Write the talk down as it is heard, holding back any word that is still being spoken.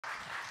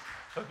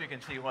Hope you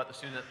can see what the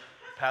student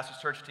pastor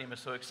search team is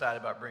so excited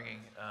about bringing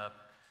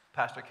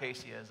Pastor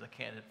Casey as a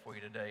candidate for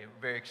you today.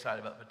 We're very excited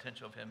about the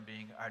potential of him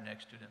being our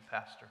next student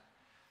pastor.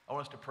 I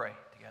want us to pray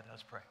together.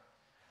 Let's pray.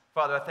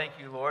 Father, I thank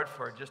you, Lord,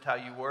 for just how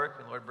you work,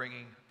 and Lord,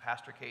 bringing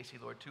Pastor Casey,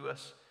 Lord, to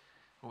us.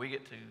 We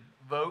get to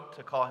vote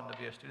to call him to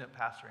be a student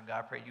pastor, and God,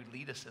 I pray you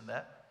lead us in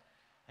that.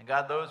 And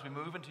God, though as we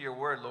move into your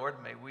word, Lord,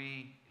 may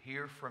we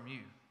hear from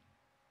you.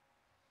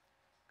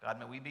 God,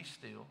 may we be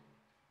still,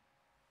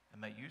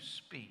 and may you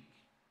speak.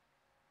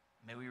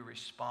 May we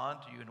respond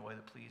to you in a way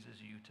that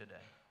pleases you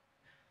today.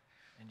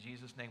 In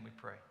Jesus' name we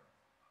pray.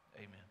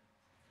 Amen.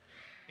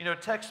 You know,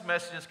 text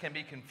messages can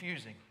be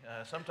confusing.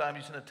 Sometimes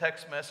you send a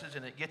text message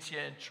and it gets you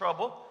in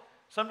trouble.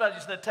 Sometimes you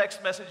send a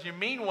text message, you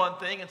mean one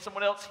thing, and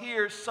someone else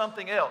hears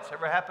something else.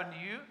 Ever happened to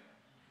you?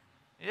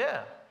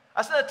 Yeah.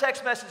 I sent a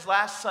text message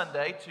last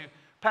Sunday to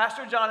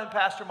Pastor John and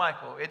Pastor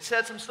Michael. It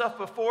said some stuff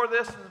before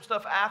this and some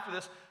stuff after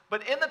this,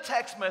 but in the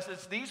text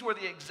message, these were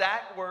the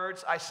exact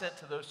words I sent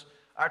to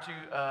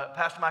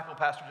Pastor Michael and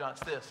Pastor John.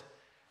 It's this: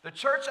 the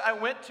church I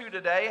went to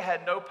today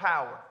had no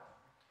power.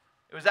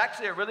 It was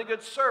actually a really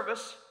good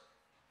service.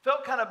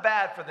 Felt kind of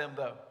bad for them,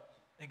 though.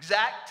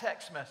 Exact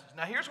text message.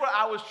 Now, here's what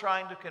I was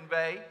trying to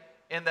convey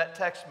in that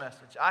text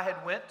message. I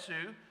had went to,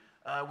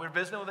 we were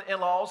visiting with the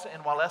in-laws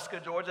in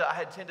Waleska, Georgia. I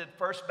had attended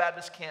First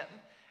Baptist Canton,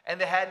 and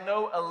they had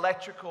no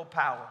electrical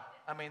power.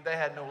 I mean, they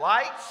had no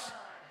lights.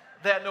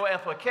 They had no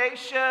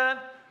amplification.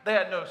 They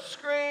had no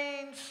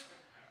screens.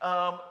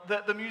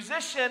 The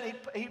musician,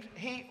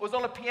 he was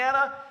on a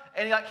piano,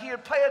 and he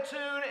would play a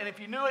tune, and if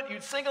you knew it,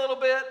 you'd sing a little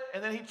bit,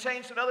 and then he'd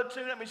change to another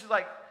tune. I mean,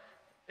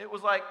 it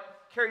was like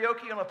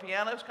karaoke on a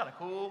piano. It was kind of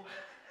cool.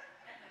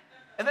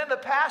 And then the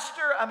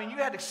pastor, I mean, you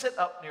had to sit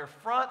up near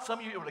front. Some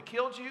of you, it would have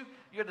killed you.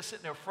 You had to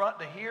sit near front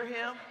to hear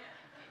him.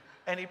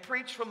 And he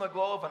preached from the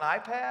glow of an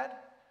iPad.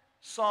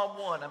 Psalm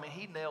 1, I mean,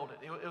 he nailed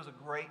it. It was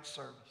a great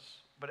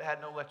service, but it had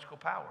no electrical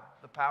power.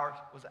 The power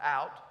was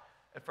out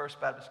at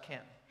First Baptist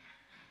Canton.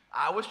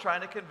 I was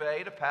trying to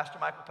convey to Pastor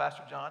Michael,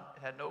 Pastor John,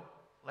 it had no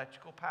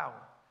electrical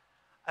power.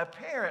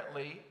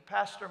 Apparently,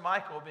 Pastor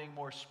Michael, being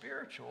more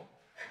spiritual,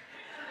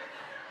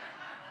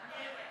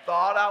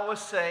 thought I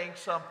was saying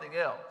something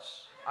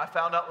else. I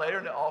found out later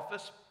in the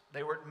office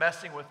they were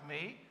messing with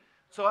me.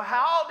 So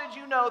how did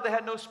you know they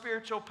had no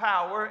spiritual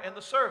power in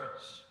the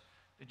service?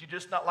 Did you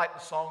just not like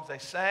the songs they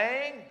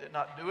sang? Did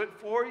not do it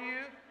for you?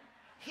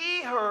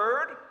 He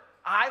heard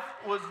I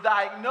was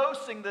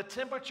diagnosing the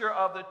temperature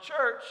of the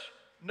church,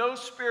 no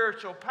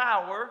spiritual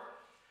power,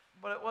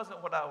 but it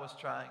wasn't what I was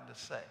trying to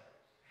say.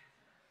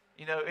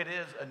 You know, it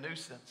is a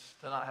nuisance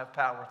to not have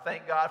power.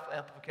 Thank God for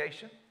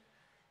amplification.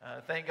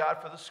 Thank God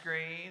for the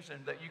screens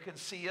and that you can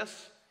see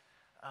us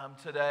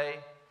today.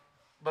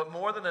 But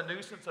more than a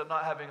nuisance of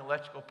not having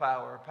electrical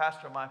power,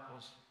 Pastor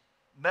Michael's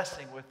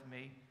messing with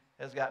me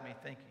has got me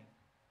thinking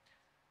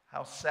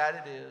how sad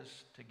it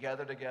is to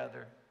gather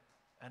together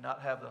and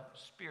not have the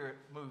Spirit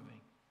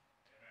moving,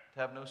 to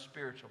have no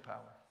spiritual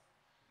power.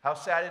 How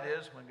sad it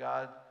is when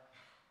God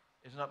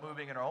is not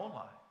moving in our own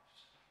lives.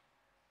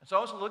 And so I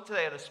want to look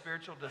today at a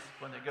spiritual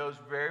discipline that goes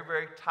very,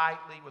 very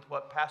tightly with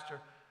what Pastor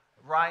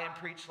Ryan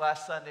preached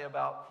last Sunday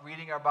about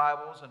reading our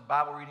Bibles and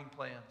Bible reading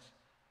plans.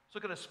 Let's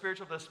look at a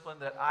spiritual discipline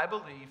that I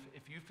believe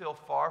if you feel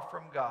far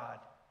from God,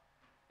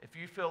 if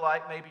you feel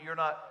like maybe you're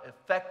not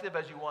effective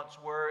as you once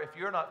were, if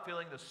you're not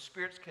feeling the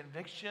Spirit's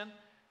conviction,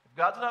 if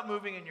God's not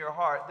moving in your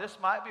heart, this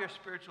might be a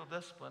spiritual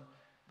discipline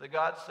that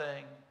God's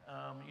saying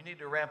you need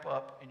to ramp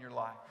up in your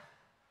life.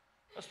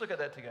 Let's look at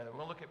that together. We're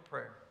going to look at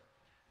prayer.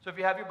 So if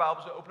you have your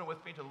Bibles, open it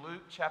with me to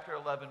Luke chapter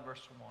 11,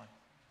 verse 1.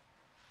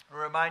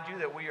 I remind you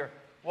that we are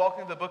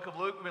walking the book of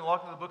Luke. We've been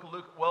walking the book of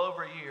Luke well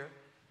over a year,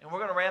 and we're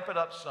going to ramp it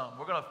up some.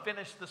 We're going to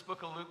finish this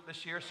book of Luke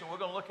this year, so we're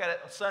going to look at it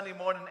on Sunday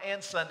morning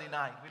and Sunday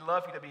night. We'd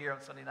love you to be here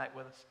on Sunday night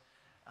with us.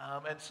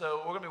 And so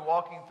we're going to be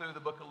walking through the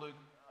book of Luke,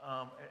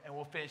 and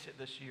we'll finish it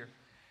this year.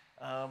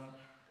 I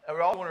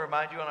also want to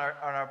remind you on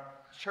our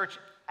church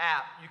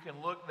app, you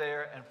can look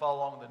there and follow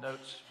along the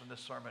notes from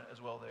this sermon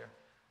as well there.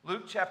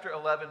 Luke chapter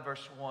 11,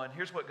 verse 1,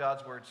 here's what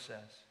God's word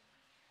says.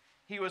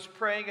 He was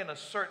praying in a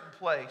certain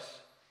place,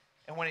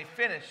 and when he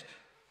finished,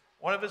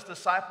 one of his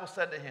disciples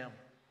said to him,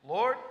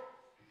 Lord,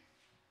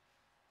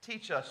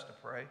 teach us to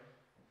pray,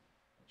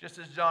 just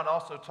as John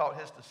also taught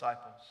his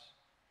disciples.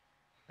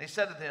 And he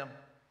said to them,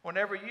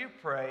 whenever you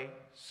pray,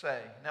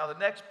 say. Now the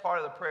next part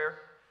of the prayer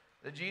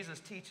that Jesus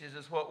teaches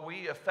is what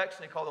we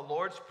affectionately call the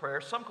Lord's Prayer.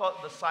 Some call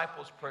it the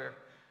disciples' prayer.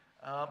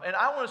 And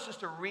I want us just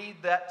to read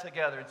that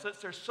together. And since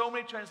there's so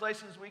many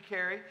translations we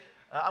carry,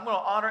 I'm going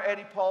to honor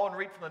Eddie Paul and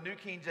read from the New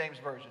King James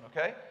Version,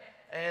 okay?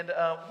 And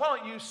why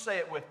don't you say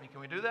it with me?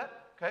 Can we do that?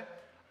 Okay.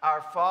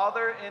 Our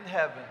Father in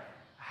heaven,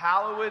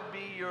 hallowed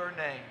be your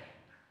name.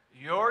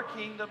 Your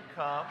kingdom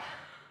come,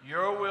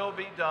 your will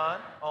be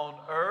done on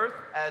earth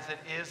as it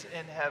is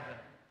in heaven.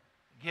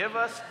 Give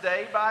us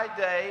day by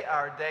day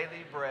our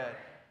daily bread,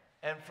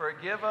 and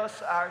forgive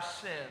us our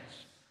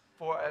sins,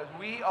 for as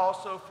we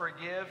also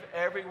forgive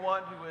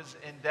everyone who is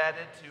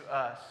indebted to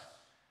us.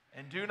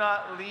 And do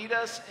not lead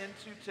us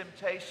into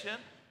temptation,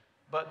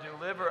 but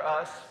deliver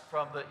us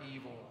from the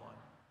evil one.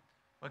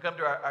 When we come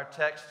to our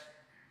text,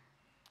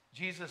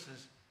 Jesus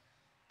is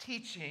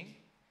teaching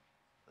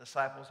the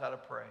disciples how to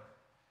pray.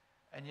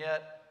 And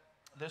yet,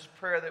 this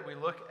prayer that we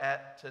look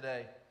at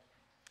today,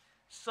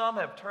 some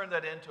have turned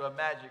that into a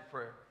magic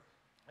prayer.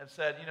 Have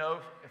said, you know,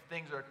 if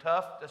things are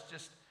tough,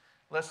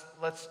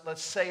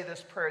 let's say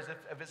this prayer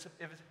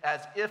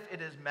as if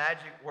it is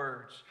magic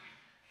words.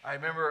 I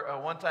remember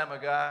one time a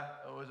guy,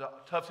 it was a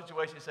tough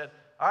situation, he said,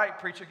 all right,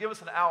 preacher, give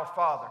us an Our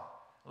Father.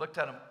 I looked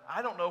at him,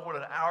 I don't know what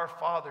an Our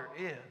Father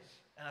is.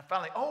 And I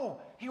finally,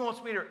 he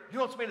wants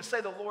me to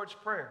say the Lord's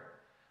Prayer.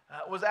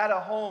 I was at a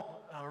home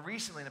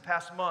recently in the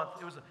past month.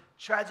 It was a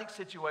tragic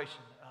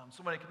situation.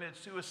 Somebody committed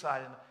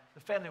suicide and the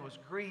family was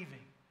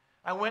grieving.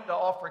 I went to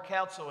offer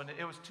counsel and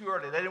it was too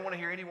early. They didn't want to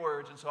hear any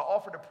words, and so I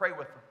offered to pray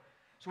with them.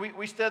 So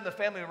we stood in the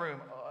family room,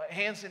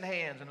 hands in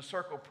hands in a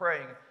circle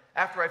praying.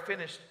 After I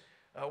finished,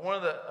 one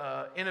of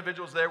the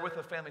individuals there with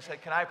the family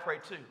said, can I pray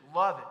too?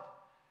 Love it.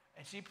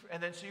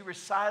 And then she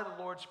recited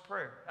the Lord's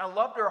Prayer. I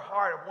loved her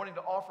heart of wanting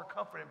to offer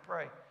comfort and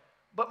pray.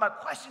 But my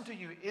question to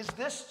you, is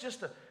this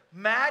just a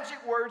magic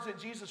words that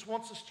Jesus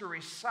wants us to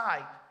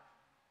recite,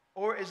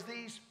 or is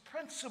these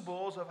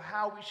principles of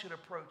how we should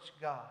approach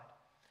God?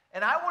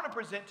 And I want to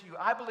present to you,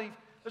 I believe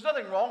there's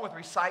nothing wrong with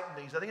reciting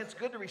these. I think it's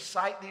good to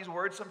recite these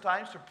words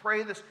sometimes, to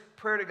pray this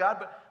prayer to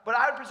God. But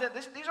I would present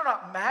this. These are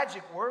not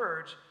magic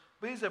words,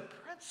 but these are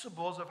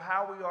principles of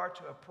how we are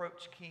to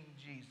approach King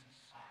Jesus.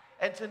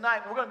 And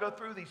tonight, we're going to go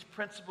through these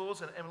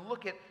principles and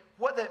look at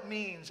what that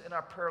means in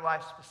our prayer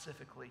life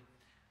specifically.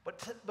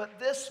 But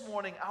this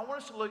morning, I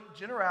want us to look at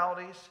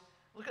generalities,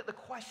 look at the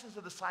questions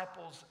the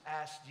disciples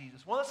asked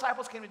Jesus. One of the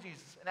disciples came to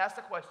Jesus and asked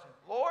the question,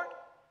 Lord,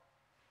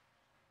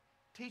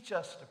 teach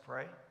us to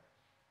pray.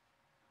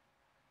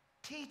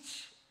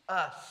 Teach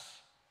us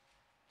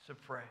to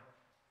pray.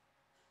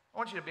 I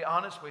want you to be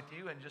honest with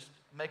you and just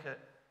make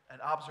an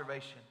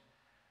observation.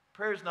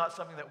 Prayer is not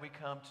something that we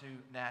come to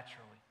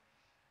naturally.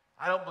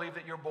 I don't believe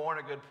that you're born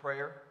a good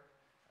prayer.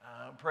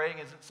 Praying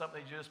isn't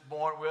something you're just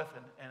born with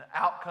and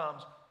out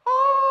comes,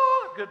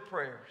 good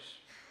prayers.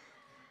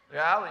 The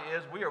reality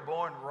is we are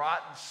born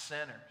rotten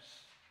sinners.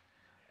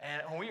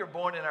 And when we are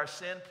born in our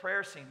sin,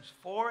 prayer seems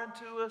foreign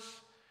to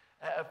us.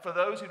 For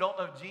those who don't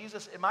know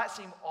Jesus, it might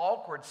seem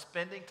awkward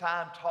spending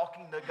time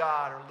talking to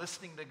God or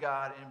listening to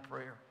God in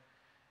prayer.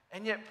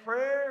 And yet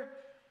prayer,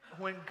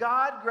 when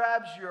God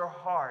grabs your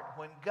heart,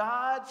 when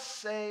God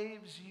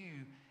saves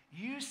you,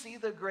 you see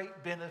the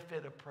great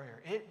benefit of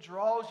prayer. It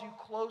draws you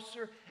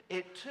closer.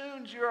 It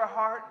tunes your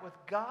heart with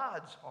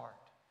God's heart.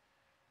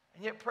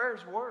 And yet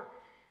prayers work.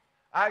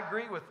 I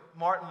agree with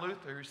Martin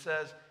Luther, who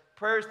says,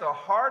 prayer is the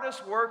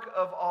hardest work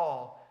of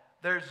all.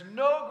 There's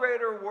no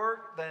greater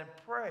work than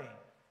praying.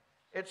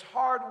 It's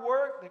hard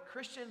work that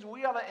Christians,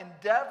 we ought to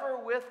endeavor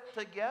with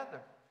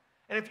together.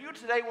 And if you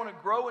today want to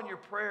grow in your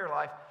prayer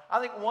life, I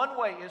think one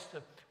way is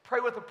to pray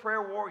with a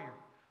prayer warrior.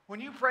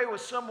 When you pray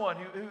with someone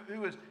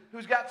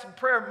who's got some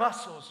prayer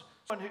muscles,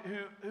 someone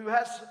who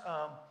has,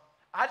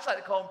 I just like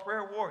to call them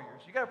prayer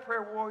warriors. You got a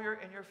prayer warrior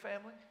in your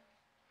family?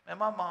 And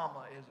my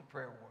mama is a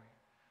prayer warrior.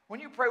 When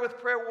you pray with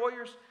prayer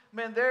warriors,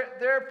 man,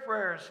 their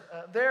prayers,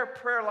 their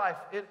prayer life,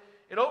 it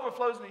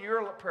overflows into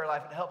your prayer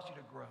life and helps you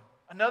to grow.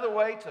 Another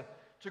way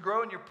to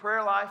grow in your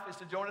prayer life is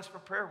to join us for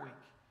prayer week.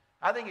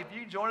 I think if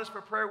you join us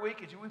for prayer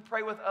week, as we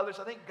pray with others,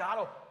 I think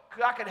God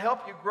can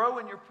help you grow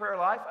in your prayer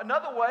life.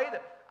 Another way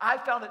that I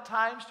found at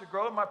times to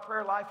grow in my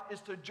prayer life is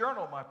to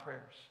journal my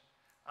prayers.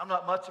 I'm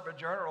not much of a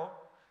journaler,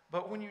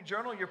 but when you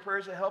journal your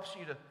prayers, it helps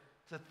you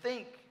to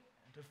think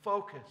and to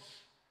focus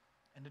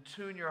and to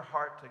tune your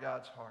heart to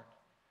God's heart.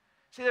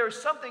 See, there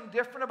was something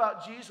different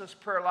about Jesus'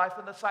 prayer life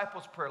than the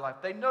disciples' prayer life.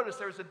 They noticed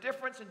there was a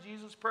difference in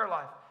Jesus' prayer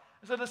life.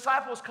 And so the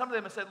disciples come to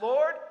them and said,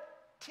 Lord,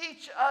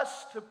 teach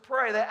us to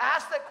pray. They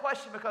asked that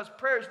question because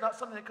prayer is not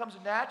something that comes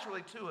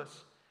naturally to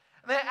us.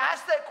 And they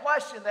asked that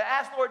question. They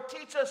asked, Lord,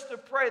 teach us to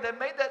pray. They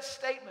made that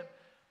statement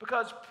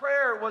because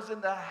prayer was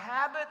in the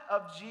habit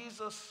of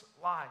Jesus'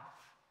 life.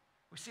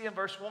 We see in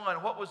verse 1,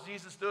 what was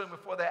Jesus doing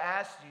before they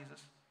asked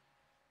Jesus?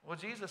 Well,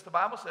 Jesus, the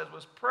Bible says,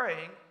 was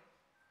praying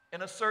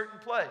in a certain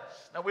place.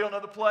 Now, we don't know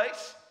the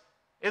place.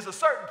 It's a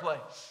certain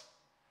place.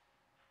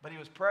 But he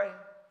was praying.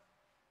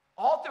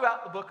 All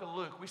throughout the book of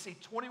Luke, we see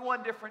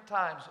 21 different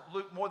times,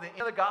 Luke, more than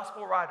any other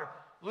gospel writer,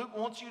 Luke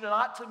wants you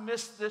not to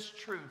miss this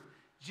truth.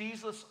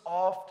 Jesus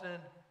often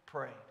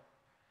prayed.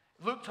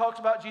 Luke talks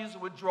about Jesus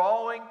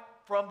withdrawing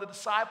from the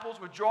disciples,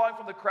 withdrawing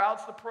from the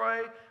crowds to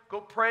pray,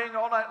 praying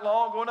all night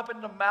long, going up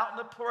into the mountain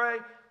to pray.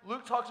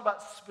 Luke talks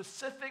about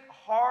specific,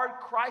 hard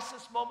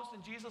crisis moments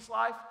in Jesus'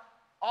 life.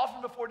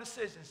 Often before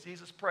decisions,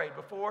 Jesus prayed.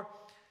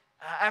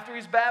 After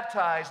he's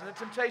baptized in the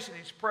temptation,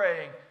 he's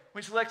praying.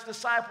 When he selects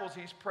disciples,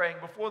 he's praying.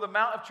 Before the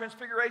Mount of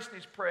Transfiguration,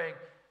 he's praying.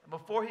 And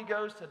before he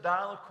goes to die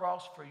on the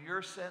cross for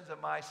your sins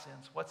and my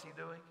sins, what's he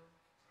doing?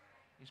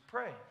 He's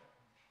praying.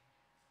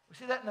 We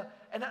see that.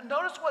 And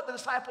notice what the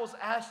disciples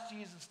asked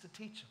Jesus to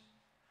teach them.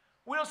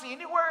 We don't see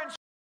anywhere in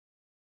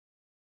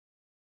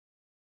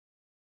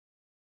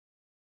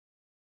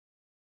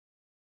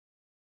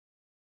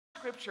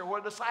Scripture where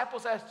the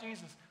disciples asked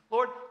Jesus,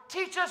 Lord,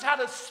 teach us how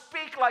to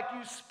speak like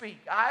you speak.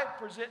 I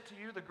present to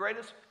you the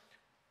greatest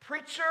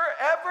preacher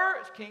ever.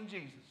 It's King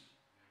Jesus.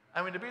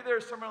 I mean, to be there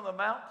at Sermon on the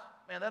Mount,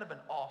 man, that'd have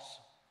been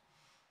awesome.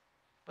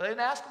 But they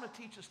didn't ask him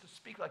to teach us to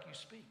speak like you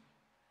speak.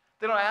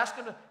 They don't ask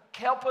him to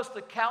help us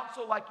to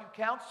counsel like you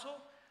counsel.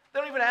 They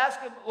don't even ask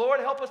him, Lord,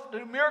 help us to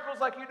do miracles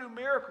like you do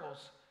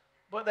miracles.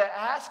 But they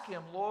ask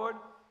him, Lord,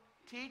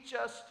 teach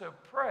us to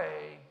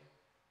pray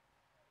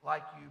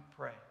like you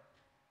pray.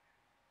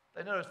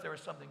 They noticed there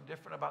was something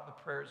different about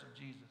the prayers of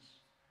Jesus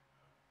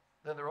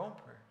than their own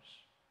prayers.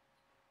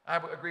 I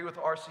agree with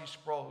R.C.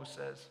 Sproul, who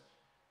says,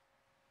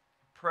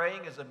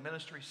 praying is a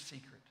ministry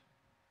secret.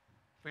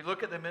 If we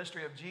look at the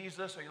ministry of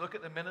Jesus, or you look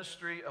at the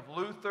ministry of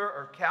Luther,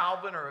 or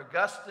Calvin, or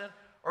Augustine,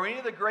 or any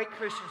of the great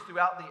Christians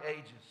throughout the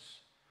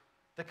ages,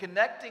 the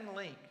connecting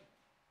link,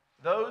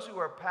 those who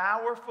are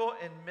powerful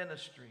in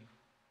ministry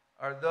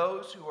are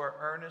those who are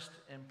earnest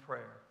in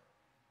prayer.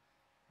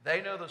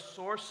 They know the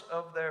source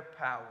of their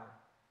power.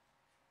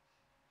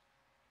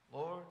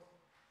 Lord,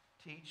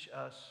 teach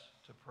us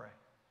to pray.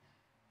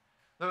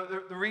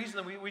 The reason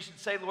that we should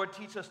say, Lord,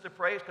 teach us to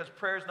pray is because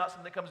prayer is not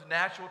something that comes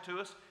natural to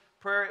us.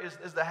 Prayer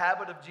is the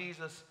habit of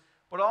Jesus,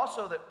 but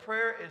also that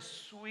prayer is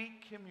sweet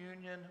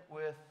communion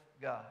with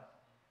God.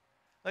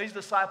 Now, these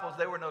disciples,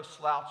 they were no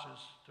slouches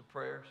to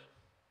prayers.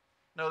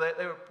 No, it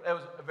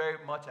was very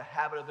much a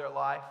habit of their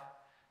life.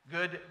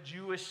 Good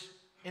Jewish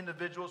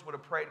individuals would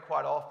have prayed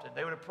quite often.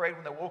 They would have prayed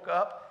when they woke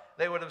up.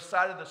 They would have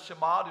recited the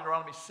Shema,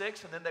 Deuteronomy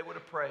 6, and then they would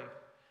have prayed.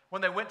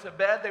 When they went to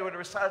bed, they would have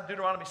recited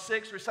Deuteronomy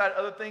 6, recited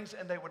other things,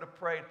 and they would have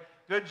prayed.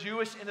 Good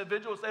Jewish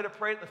individuals, they would have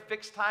prayed the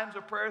fixed times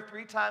of prayer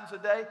 3 times a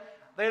day.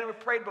 They would have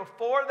prayed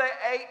before they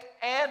ate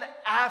and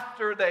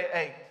after they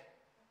ate.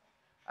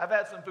 I've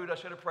had some food I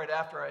should have prayed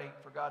after I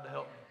ate for God to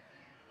help me.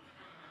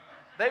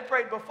 They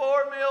prayed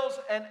before meals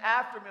and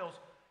after meals.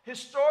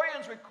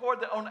 Historians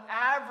record that on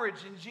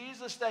average in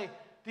Jesus' day,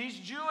 these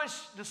Jewish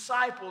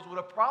disciples would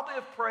have probably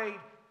have prayed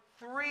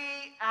 3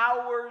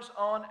 hours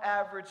on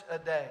average a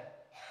day.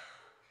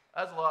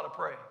 That's a lot of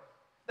praying.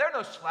 They're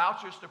no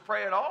slouchers to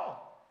pray at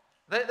all.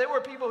 They were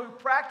people who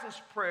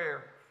practiced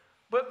prayer,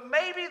 but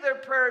maybe their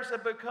prayers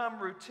have become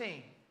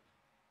routine,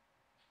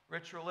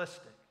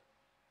 ritualistic,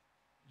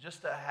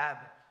 just a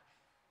habit.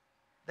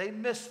 They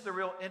missed the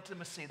real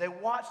intimacy. They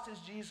watched as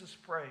Jesus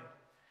prayed,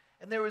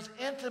 and there was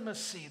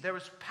intimacy, there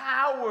was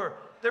power,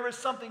 there was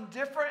something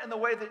different in the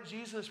way that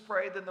Jesus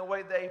prayed than the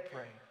way they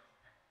prayed.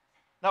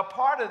 Now,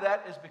 part of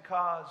that is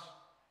because,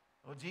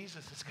 well,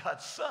 Jesus is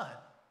God's Son.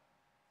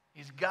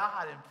 He's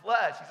God in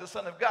flesh. He's the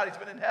Son of God. He's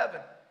been in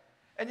heaven.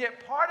 And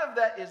yet part of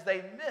that is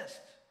they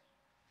missed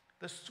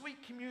the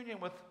sweet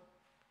communion with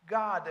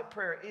God that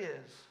prayer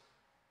is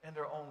in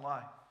their own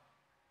life.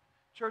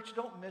 Church,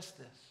 don't miss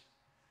this.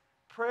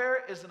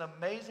 Prayer is an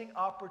amazing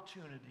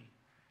opportunity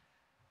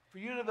for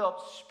you to develop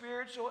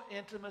spiritual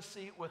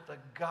intimacy with the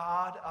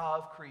God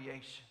of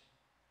creation.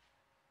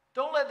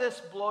 Don't let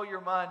this blow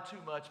your mind too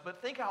much,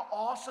 but think how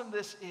awesome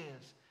this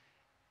is.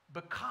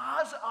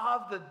 Because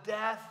of the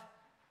death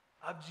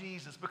of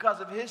Jesus, because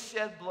of his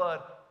shed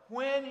blood,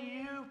 when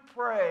you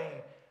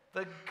pray,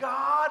 the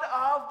God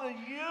of the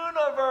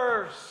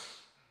universe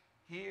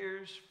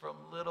hears from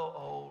little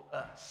old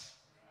us.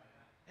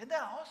 Isn't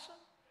that awesome?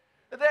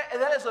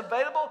 That is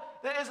available.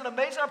 That is an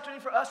amazing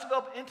opportunity for us to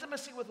develop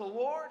intimacy with the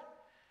Lord.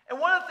 And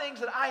one of the things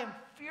that I am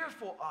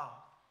fearful of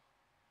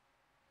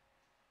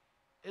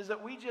is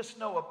that we just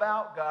know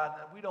about God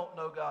and that we don't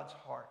know God's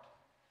heart.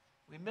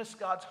 We miss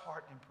God's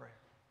heart in prayer.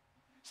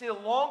 See, the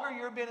longer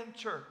you've been in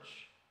church,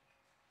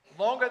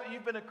 the longer that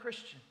you've been a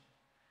Christian,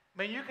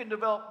 I mean, you can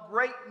develop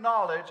great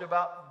knowledge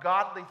about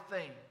godly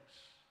things.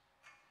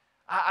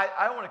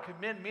 I want to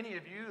commend many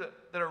of you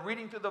that are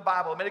reading through the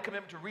Bible, made a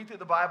commitment to read through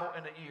the Bible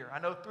in a year. I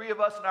know 3 of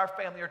us in our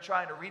family are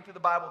trying to read through the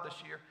Bible this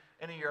year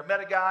in a year. I met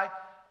a guy,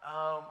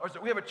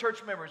 we have a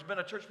church member who's been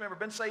a church member,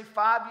 been saved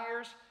 5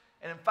 years,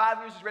 and in 5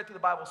 years he's read through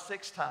the Bible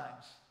 6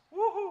 times.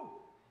 Woohoo!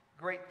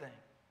 Great thing.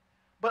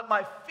 But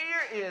my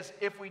fear is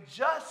if we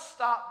just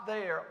stop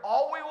there,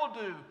 all we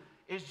will do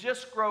is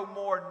just grow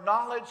more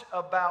knowledge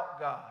about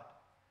God.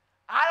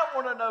 I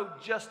don't want to know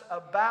just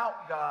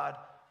about God.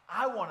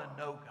 I want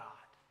to know God.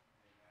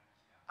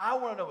 I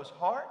want to know his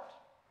heart.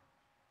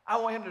 I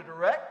want him to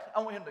direct.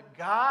 I want him to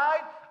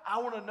guide.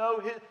 I want to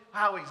know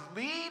how he's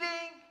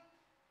leading.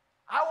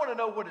 I want to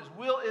know what his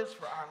will is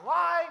for our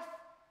life.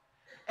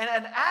 And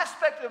an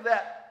aspect of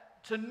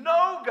that, to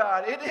know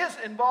God, it does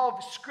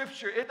involve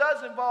Scripture. It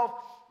does involve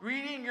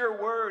reading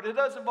your word. It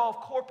does involve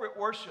corporate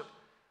worship.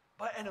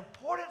 But an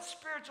important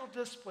spiritual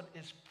discipline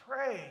is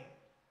praying,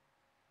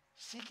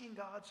 seeking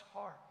God's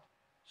heart.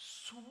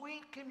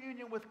 Sweet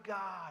communion with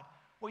God,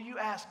 where you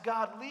ask,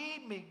 God,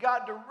 lead me.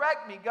 God,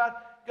 direct me. God,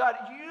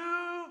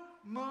 you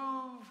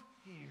move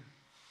here.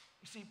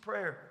 You see,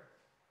 prayer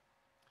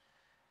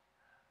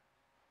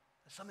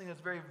is something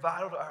that's very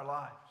vital to our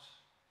lives.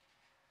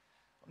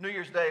 New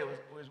Year's Day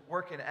was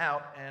working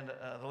out, and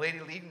the lady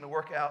leading the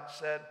workout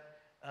said,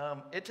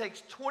 it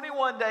takes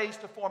 21 days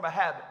to form a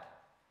habit.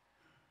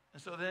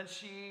 And so then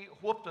she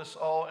whooped us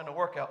all in a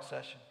workout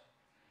session.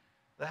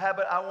 The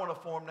habit I want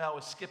to form now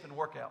is skipping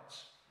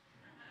workouts.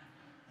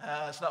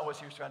 That's not what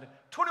she was trying to do.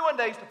 21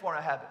 days to form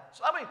a habit.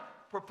 So let me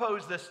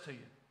propose this to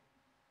you.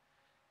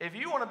 If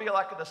you want to be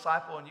like a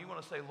disciple and you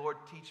want to say, Lord,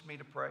 teach me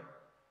to pray.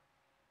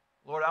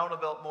 Lord, I want to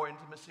develop more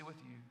intimacy with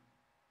you.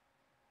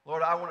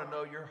 Lord, I want to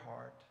know your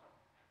heart.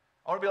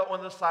 I want to be like one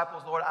of the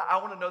disciples, Lord. I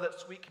want to know that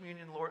sweet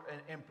communion, Lord,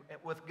 and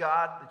with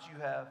God that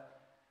you have.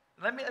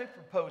 Let me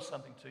propose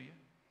something to you.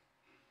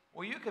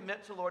 Will you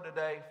commit to Lord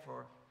today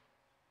for,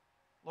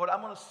 Lord,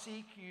 I'm going to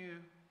seek you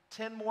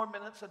 10 more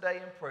minutes a day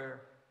in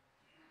prayer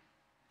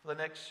for the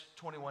next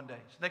 21 days,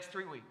 next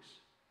 3 weeks.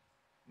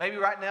 Maybe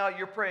right now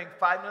you're praying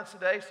 5 minutes a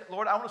day. Say,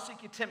 Lord, I want to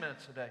seek you 10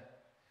 minutes a day.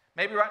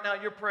 Maybe right now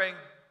you're praying,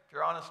 if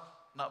you're honest,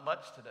 not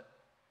much today.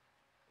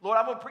 Lord,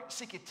 I'm going to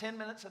seek you 10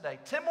 minutes a day.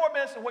 10 more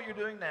minutes than what you're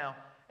doing now.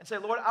 And say,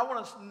 Lord, I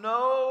want to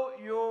know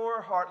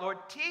your heart. Lord,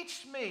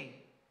 teach me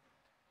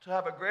to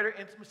have a greater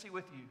intimacy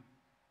with you.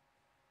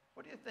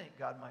 What do you think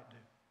God might do?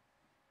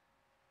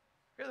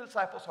 Here's the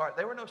disciples' heart.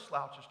 They were no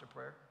slouches to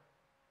prayer.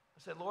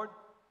 They said, Lord,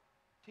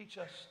 teach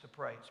us to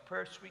pray. It's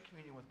prayer, sweet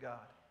communion with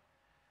God.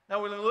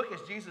 Now, when we look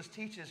as Jesus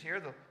teaches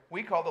here,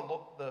 we call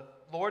the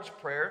Lord's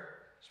Prayer.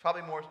 It's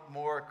probably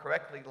more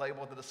correctly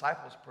labeled the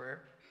disciples'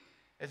 prayer.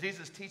 As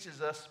Jesus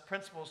teaches us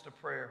principles to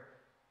prayer.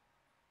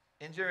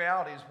 In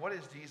reality, what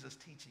is Jesus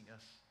teaching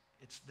us?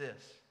 It's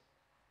this.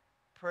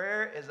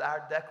 Prayer is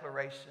our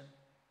declaration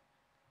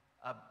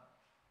of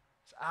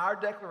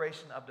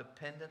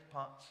dependence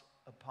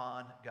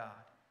upon God.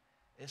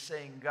 It's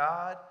saying,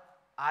 God,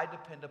 I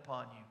depend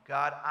upon you.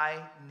 God,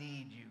 I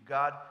need you.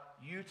 God,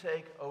 you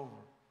take over.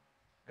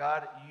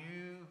 God,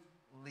 you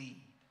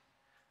lead.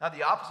 Now,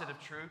 the opposite of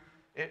true.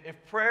 If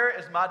prayer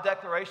is my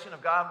declaration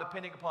of God, I'm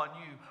depending upon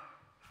you,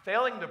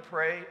 failing to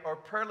pray or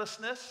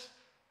prayerlessness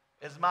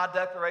is my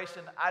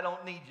declaration, I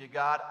don't need you,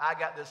 God. I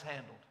got this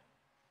handled.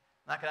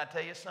 Now, can I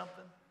tell you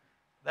something?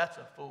 That's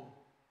a fool.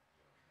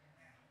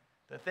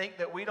 To think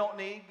that we don't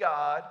need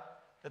God,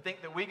 to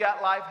think that we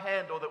got life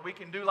handled, that we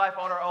can do life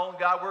on our own.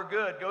 God, we're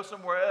good. Go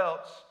somewhere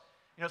else.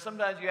 You know,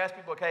 sometimes you ask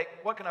people, okay,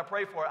 what can I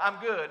pray for? I'm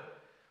good.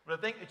 But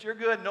to think that you're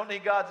good and don't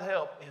need God's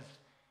help is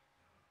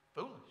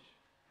foolish.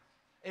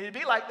 And it'd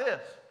be like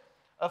this.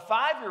 A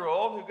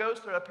 5-year-old who goes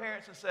to their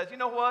parents and says, you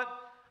know what?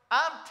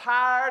 I'm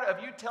tired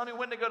of you telling me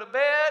when to go to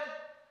bed.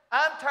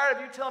 I'm tired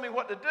of you telling me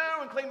what to do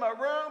and clean my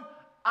room.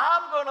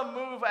 I'm going to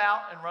move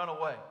out and run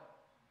away.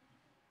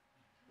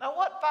 Now,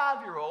 what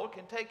 5-year-old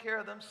can take care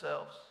of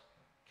themselves?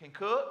 Can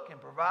cook, can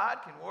provide,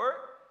 can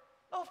work?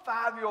 No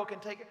 5-year-old can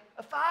take it.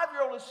 A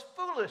 5-year-old is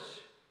foolish.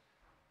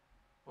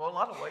 Well, in a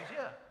lot of ways,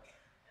 yeah.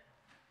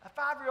 A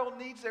 5-year-old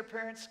needs their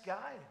parents'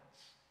 guidance.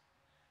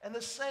 And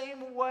the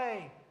same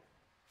way,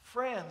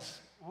 friends,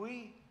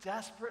 we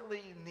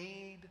desperately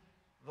need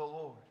the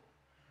Lord.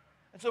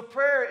 And so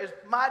prayer is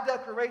my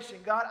declaration.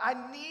 God, I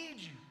need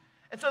you.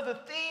 And so the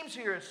themes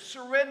here is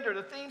surrender.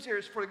 The themes here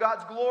is for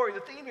God's glory. The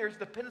theme here is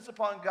dependence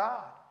upon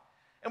God.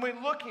 And we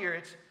look here,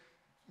 it's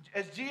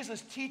as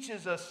Jesus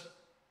teaches us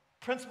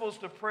principles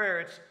to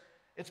prayer,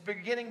 it's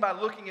beginning by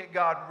looking at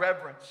God,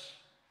 reverence.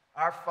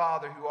 Our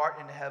Father who art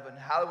in heaven,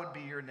 hallowed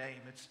be your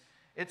name.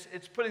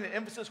 It's putting the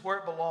emphasis where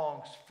it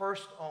belongs,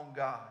 first on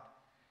God.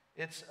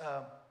 It's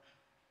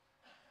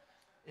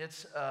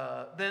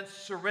then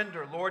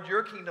surrender. Lord,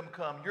 your kingdom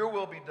come, your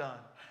will be done.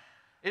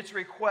 It's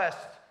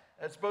request.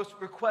 It's both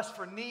request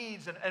for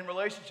needs and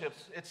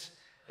relationships.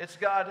 It's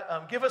God,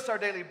 give us our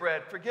daily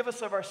bread. Forgive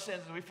us of our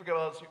sins as we forgive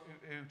those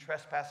who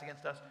trespass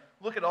against us.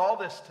 Look at all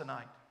this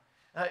tonight.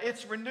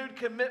 It's renewed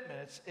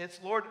commitment.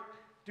 It's Lord,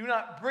 do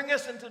not bring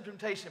us into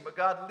temptation, but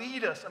God,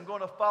 lead us. I'm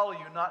going to follow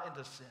you, not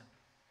into sin.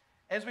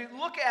 As we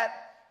look at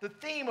the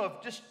theme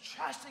of just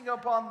trusting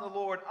upon the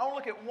Lord, I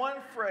want to look at one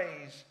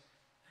phrase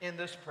in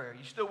this prayer.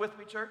 You still with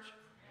me, church?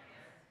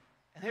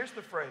 And here's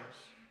the phrase.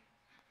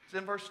 It's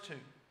in verse 2.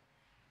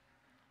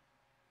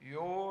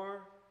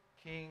 Your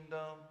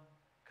kingdom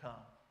come.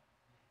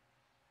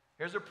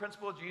 Here's a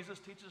principle Jesus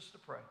teaches us to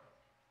pray.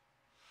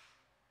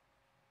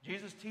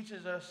 Jesus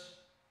teaches us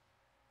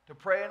to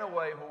pray in a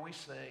way where we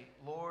say,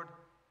 Lord,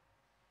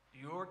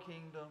 your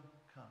kingdom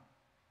come.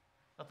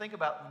 Now think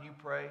about when you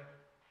pray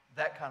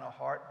that kind of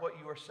heart, what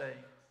you are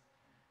saying.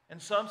 In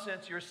some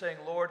sense, you're saying,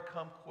 Lord,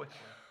 come quickly.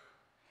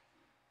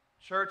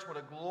 Church, what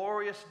a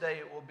glorious day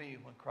it will be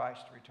when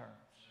Christ returns.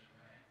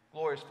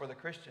 Glorious for the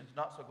Christians,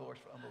 not so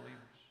glorious for unbelievers.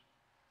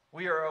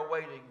 We are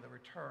awaiting the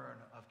return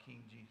of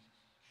King Jesus.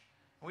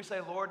 And we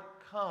say, Lord,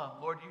 come.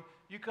 Lord,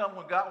 you come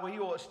when He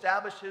will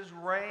establish His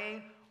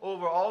reign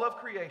over all of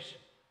creation.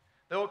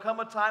 There will come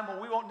a time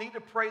when we won't need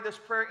to pray this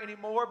prayer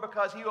anymore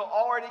because He will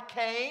already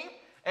came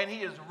and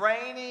He is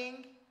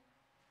reigning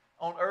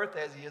on earth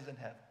as He is in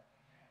heaven.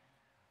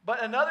 But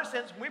in another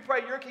sense, when we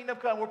pray your kingdom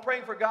come, we're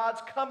praying for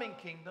God's coming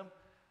kingdom.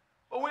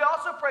 But we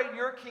also pray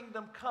your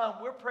kingdom come.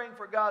 We're praying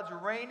for God's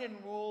reign and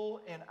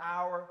rule in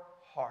our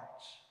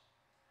hearts.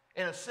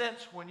 In a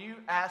sense, when you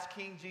ask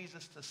King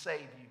Jesus to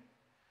save you,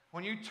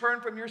 when you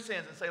turn from your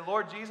sins and say,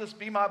 Lord Jesus,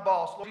 be my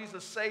boss. Lord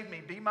Jesus, save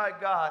me. Be my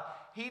God.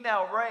 He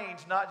now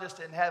reigns not just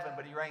in heaven,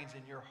 but he reigns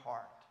in your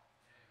heart.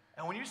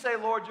 And when you say,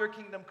 Lord, your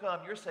kingdom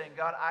come, you're saying,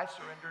 God, I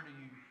surrender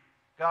to you.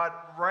 God,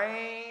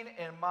 reign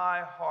in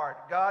my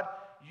heart. God,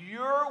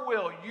 your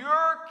will,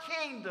 your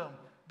kingdom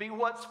be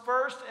what's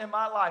first in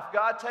my life.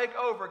 God, take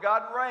over.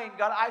 God, reign.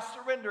 God, I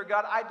surrender.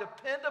 God, I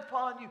depend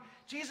upon you.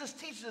 Jesus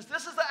teaches us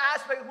this is the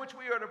aspect in which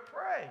we are to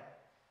pray.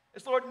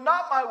 It's, Lord,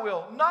 not my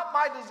will, not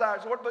my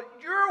desires, Lord, but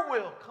your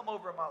will come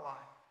over my life.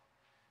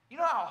 You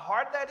know how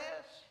hard that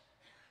is?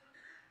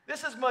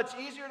 This is much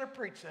easier to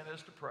preach than it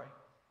is to pray.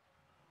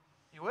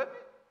 You with me?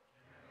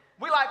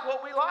 We like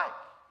what we like.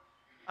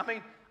 I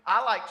mean,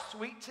 I like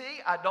sweet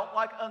tea. I don't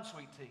like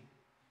unsweet tea.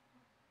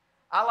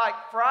 I like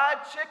fried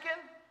chicken,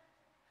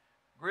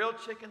 grilled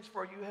chickens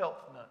for you health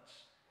nuts.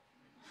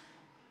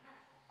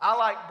 I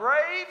like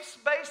Braves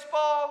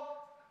baseball.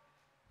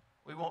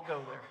 We won't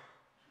go there.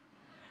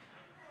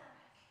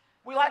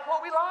 We like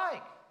what we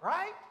like,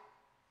 right?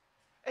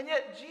 And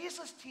yet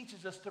Jesus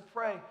teaches us to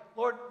pray,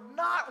 Lord,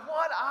 not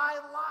what I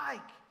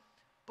like,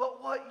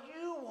 but what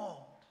you want.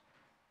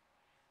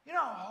 You know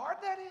how hard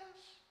that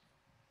is?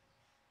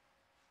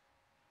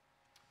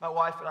 My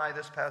wife and I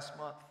this past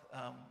month,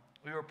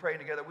 we were praying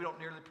together. We don't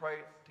nearly pray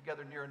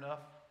together near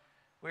enough.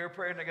 We were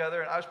praying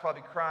together, and I was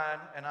probably crying,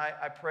 and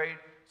I prayed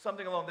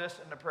something along this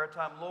in the prayer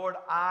time, Lord,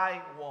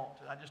 I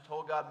want. And I just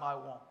told God my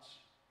wants.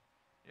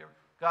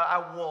 God,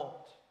 I want.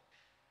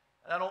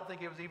 And I don't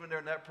think it was even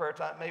during that prayer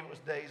time. Maybe it was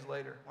days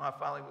later when I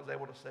finally was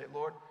able to say,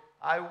 Lord,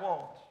 I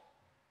want.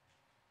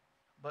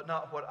 But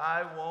not what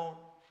I want,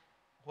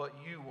 what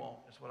you want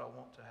is what I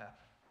want to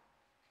happen.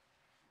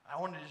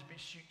 I want to just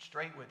shoot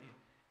straight with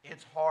you.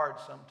 It's hard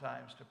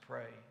sometimes to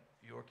pray,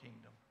 your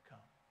kingdom come.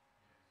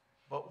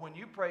 But when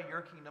you pray,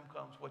 your kingdom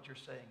comes, what you're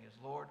saying is,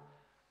 Lord,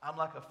 I'm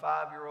like a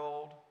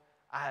 5-year-old.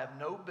 I have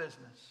no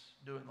business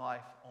doing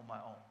life on my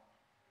own.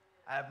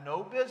 I have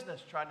no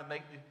business trying to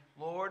make the,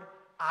 Lord,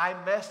 I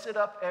mess it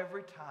up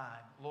every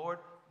time. Lord,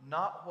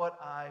 not what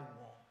I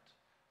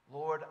want.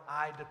 Lord,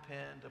 I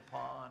depend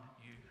upon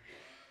you.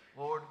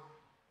 Lord,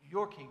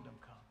 your kingdom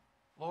come.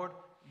 Lord,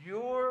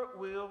 your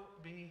will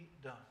be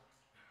done.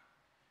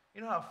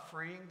 You know how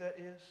freeing that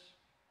is?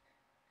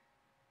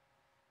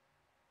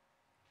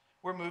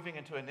 We're moving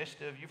into an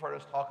initiative, you've heard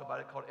us talk about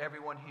it, called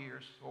Everyone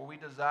Hears, where we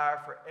desire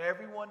for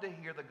everyone to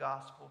hear the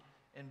gospel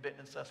in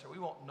Benton and Cessna. We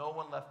want no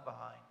one left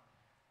behind.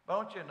 But I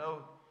want you to know,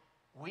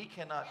 we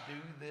cannot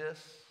do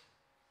this.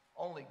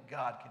 Only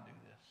God can do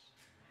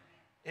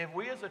this. If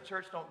we as a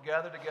church don't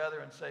gather together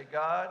and say,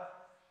 God,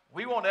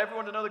 we want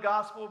everyone to know the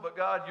gospel, but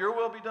God, your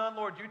will be done,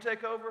 Lord, you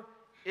take over,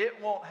 it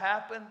won't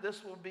happen.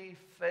 This will be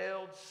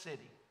failed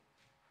city.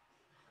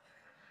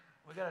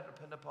 We've got to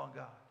depend upon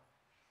God.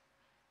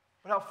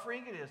 But how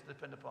freeing it is to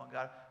depend upon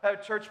God. I had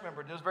a church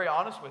member that was very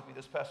honest with me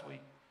this past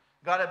week.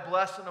 God had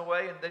blessed in a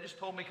way, and they just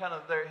told me kind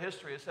of their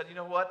history. They said, you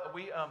know what,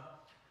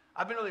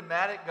 I've been really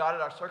mad at God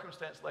at our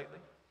circumstance lately.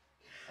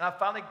 And I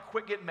finally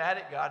quit getting mad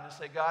at God and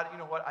say, God, you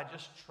know what, I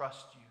just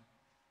trust you.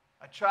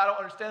 I don't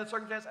understand the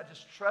circumstance, I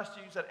just trust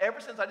you. He said, ever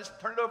since I just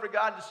turned it over to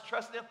God and just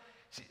trusted him,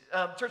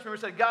 church member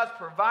said, God's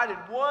provided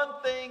one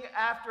thing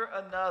after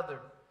another.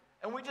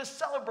 And we just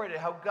celebrated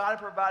how God had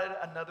provided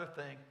another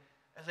thing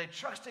as they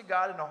trusted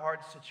God in a hard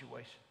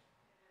situation.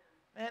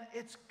 Man,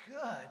 it's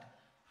good.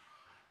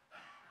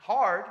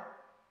 Hard.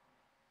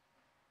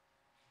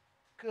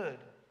 Good.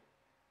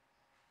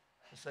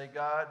 To say,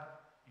 God,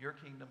 your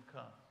kingdom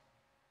come.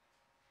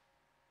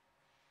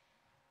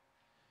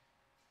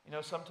 You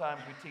know,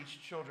 sometimes we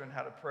teach children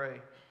how to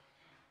pray.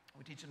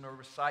 We teach them to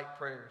recite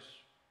prayers.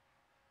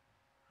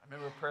 I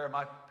remember a prayer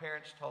my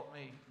parents taught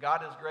me.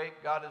 God is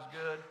great, God is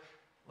good.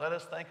 Let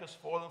us thank us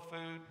for the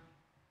food.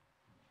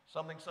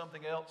 Something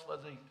else,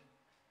 let's eat.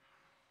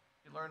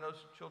 You learn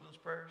those children's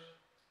prayers?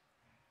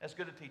 It's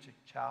good to teach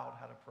a child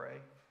how to pray,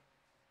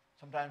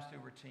 sometimes through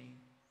routine.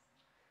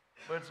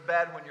 But it's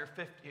bad when you're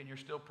 50 and you're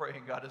still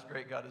praying, God is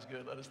great, God is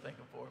good, let us thank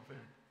him for food.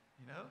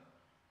 You know?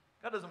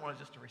 God doesn't want us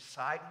just to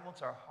recite, he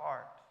wants our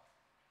heart.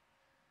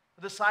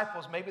 The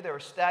disciples, maybe they were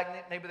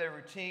stagnant, maybe they were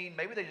routine,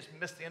 maybe they just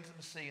missed the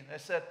intimacy, and they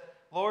said,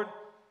 Lord,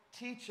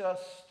 teach us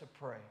to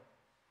pray.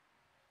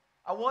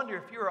 I wonder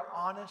if you're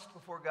honest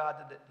before God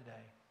today.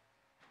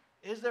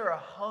 Is there a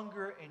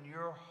hunger in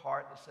your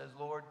heart that says,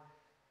 Lord,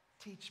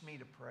 teach me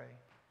to pray?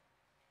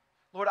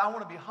 Lord, I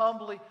want to be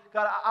humbly.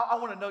 God, I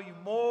want to know you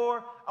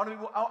more. I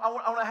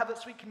want to have that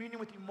sweet communion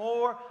with you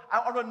more. I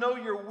want to know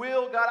your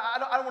will. God,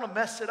 I don't want to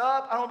mess it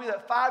up. I don't want to be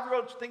that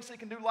 5-year-old who thinks they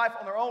can do life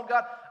on their own.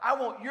 God, I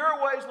want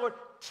your ways, Lord.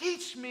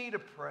 Teach me to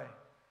pray.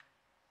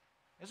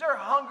 Is there a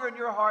hunger in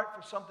your heart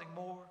for something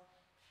more?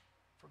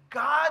 For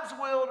God's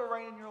will to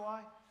reign in your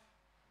life?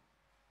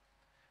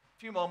 A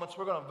few moments,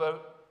 we're going to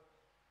vote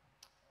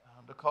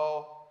to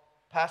call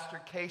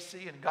Pastor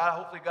Casey, and God,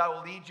 hopefully God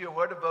will lead you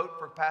where to vote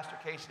for Pastor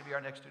Casey to be our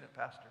next student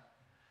pastor.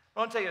 I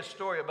want to tell you a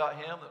story about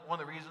him, one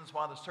of the reasons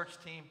why the search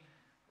team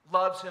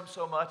loves him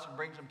so much and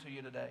brings him to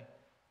you today.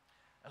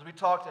 As we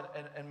talked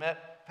and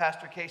met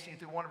Pastor Casey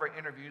through one of our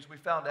interviews, we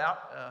found out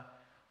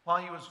while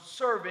he was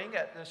serving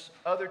at this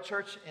other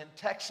church in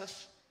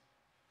Texas,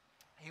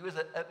 He was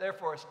there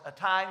for a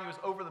time. He was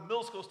over the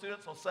middle school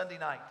students on Sunday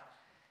night.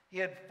 He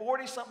had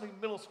 40-something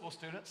middle school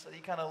students that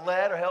he kind of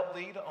led or helped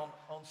lead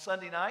on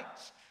Sunday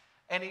nights.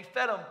 And he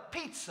fed them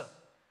pizza.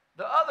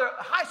 The other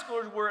high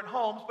schoolers were in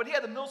homes, but he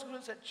had the middle school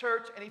students at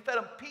church, and he fed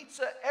them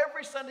pizza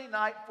every Sunday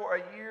night for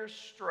a year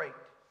straight.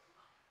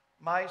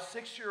 My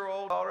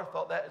 6-year-old daughter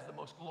thought that is the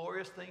most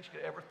glorious thing she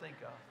could ever think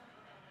of.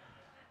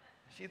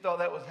 She thought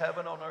that was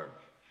heaven on earth.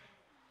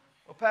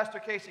 Well, Pastor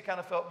Casey kind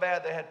of felt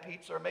bad they had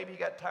pizza, or maybe he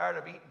got tired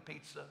of eating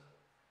pizza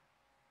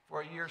for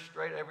a year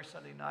straight every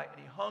Sunday night,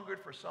 and he hungered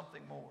for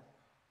something more.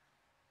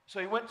 So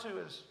he went to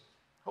his,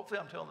 hopefully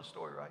I'm telling the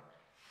story right.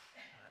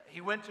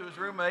 He went to his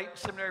roommate,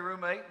 seminary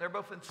roommate, they're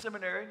both in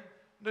seminary,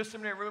 new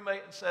seminary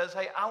roommate, and says,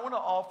 hey, I want to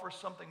offer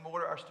something more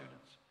to our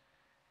students.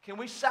 Can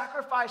we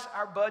sacrifice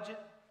our budget?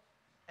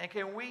 And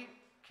can we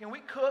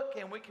cook?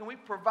 Can we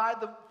provide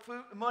the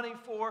food, money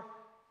for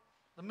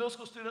the middle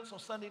school students on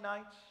Sunday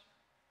nights?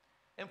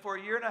 And for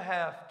a year and a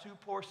half, 2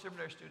 poor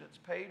seminary students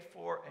paid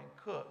for and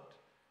cooked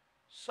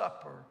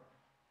supper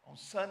on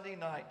Sunday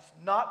nights,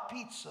 not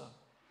pizza,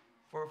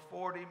 for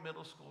 40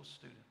 middle school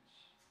students.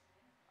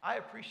 I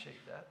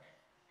appreciate that.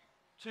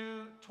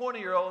 2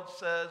 20-year-olds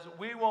says,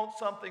 we want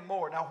something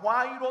more. Now,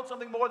 why you want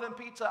something more than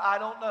pizza, I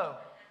don't know,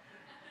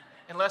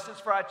 unless it's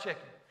fried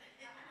chicken.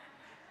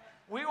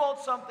 We want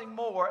something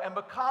more, and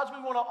because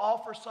we want to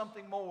offer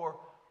something more,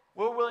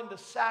 we're willing to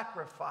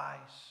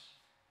sacrifice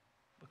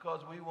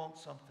because we want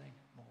something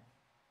more.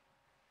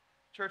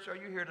 Church, are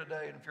you here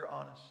today? And if you're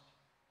honest,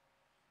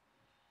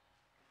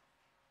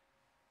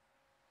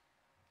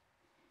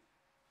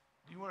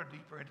 do you want a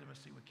deeper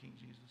intimacy with King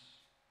Jesus?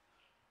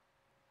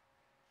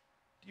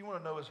 Do you want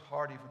to know his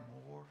heart even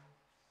more?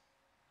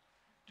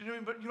 Do you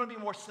want to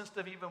be more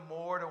sensitive even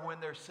more to when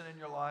there's sin in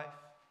your life?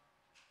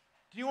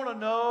 Do you want to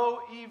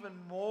know even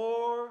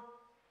more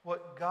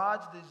what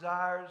God's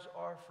desires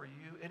are for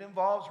you? It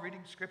involves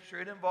reading Scripture.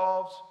 It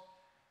involves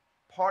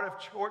part of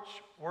church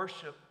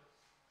worship.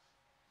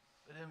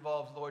 It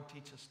involves, Lord,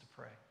 teach us to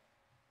pray.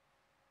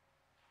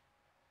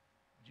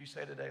 Would you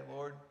say today,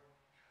 Lord,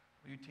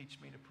 will you teach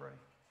me to pray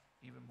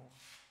even more?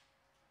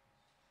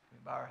 Can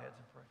we bow our heads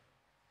and pray?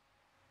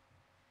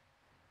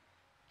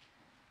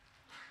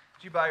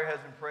 Would you bow your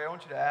heads and pray? I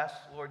want you to ask,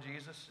 Lord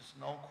Jesus, just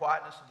in the own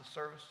quietness of the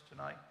service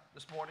tonight,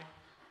 this morning.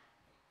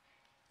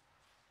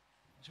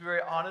 To be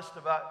very honest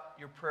about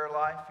your prayer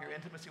life, your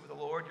intimacy with the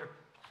Lord, your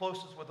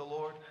closeness with the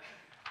Lord.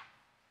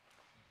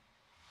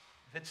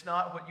 If it's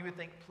not what you would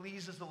think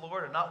pleases the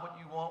Lord or not what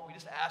you want, we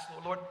just ask,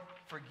 Lord,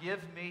 forgive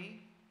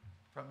me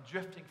from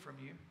drifting from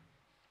you.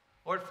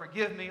 Lord,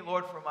 forgive me,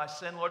 Lord, for my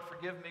sin. Lord,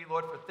 forgive me,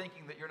 Lord, for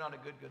thinking that you're not a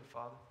good, good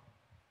Father.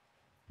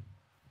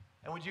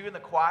 And would you, in the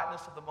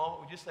quietness of the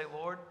moment, would you say,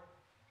 Lord,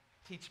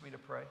 teach me to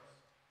pray?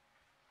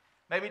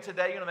 Maybe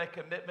today you're going to make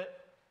a commitment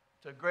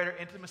to greater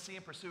intimacy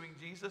in pursuing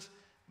Jesus.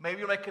 Maybe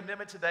you'll make a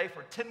commitment today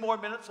for 10 more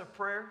minutes of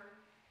prayer.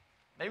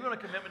 Maybe you'll make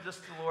a commitment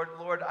just to the Lord.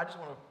 Lord, I just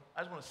want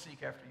to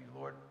seek after you,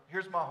 Lord.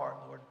 Here's my heart,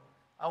 Lord.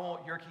 I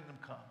want your kingdom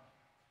come.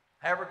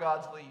 However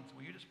God leads,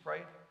 will you just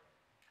pray?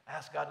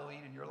 Ask God to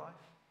lead in your life.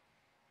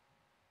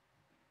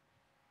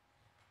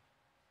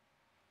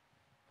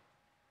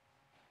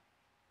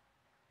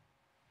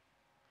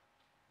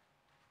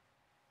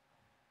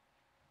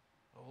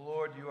 Oh,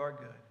 Lord, you are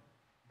good.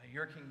 May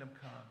your kingdom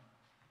come.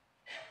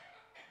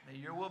 May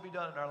your will be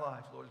done in our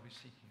lives, Lord, as we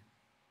seek you.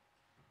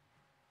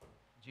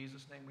 In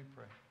Jesus' name we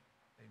pray.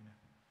 Amen.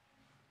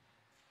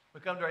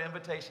 We come to our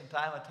invitation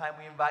time, a time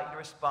we invite you to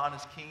respond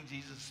as King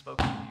Jesus has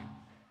spoken to you.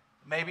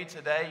 Maybe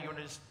today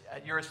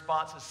your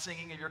response is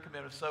singing of your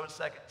commitment. So in a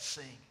second,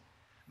 sing.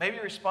 Maybe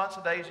your response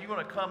today is you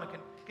want to come and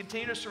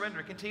continue to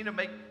surrender, continue to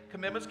make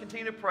commitments,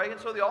 continue to pray.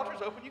 And so the altar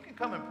is open. You can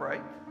come and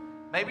pray.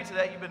 Maybe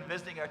today you've been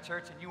visiting our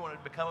church and you want to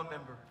become a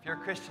member. If you're a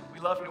Christian,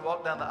 we'd love for you to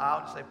walk down the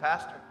aisle and say,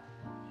 Pastor,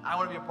 I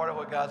want to be a part of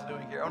what God's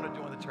doing here. I want to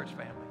join the church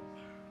family.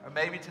 Or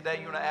maybe today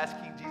you want to ask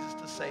King Jesus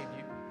to save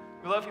you.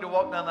 We'd love for you to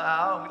walk down the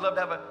aisle, and we'd love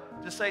to have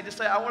just say,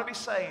 I want to be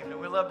saved. And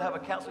we'd love to have a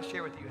counselor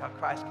share with you how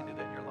Christ can do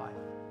that in your life.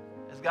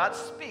 As God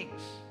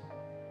speaks,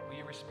 will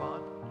you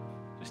respond?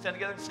 So stand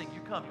together and sing.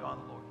 You come, you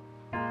honor the Lord.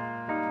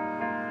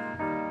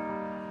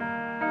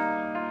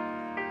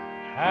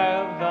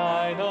 Have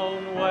thine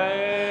own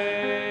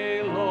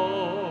way,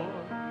 Lord.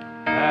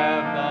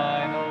 Have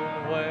thine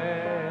own way.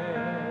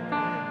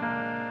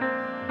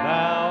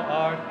 Thou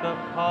art the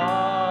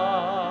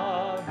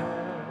potter,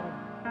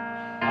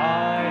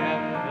 I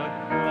am the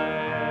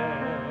clay.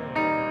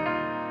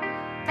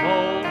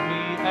 Mold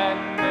me and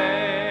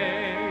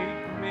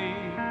make me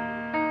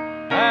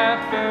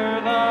after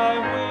thy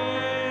will,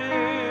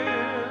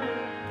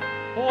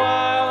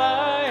 while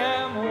I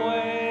am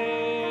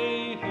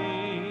waiting,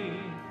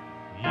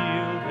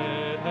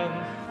 yielded and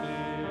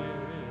still.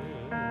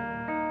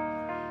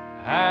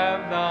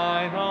 Have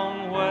thine own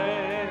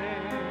way,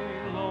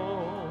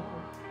 Lord.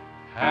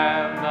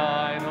 Have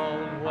thine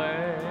own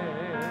way.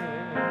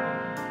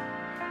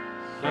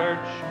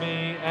 Search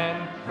me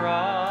and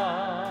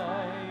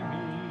try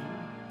me,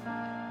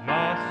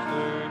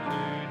 Master,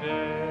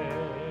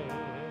 today.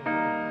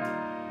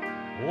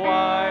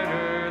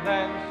 Wider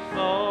than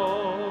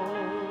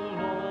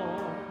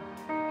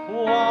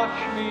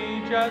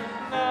just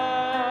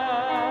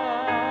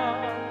now,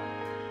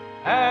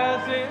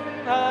 as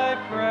in thy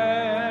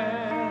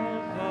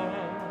presence,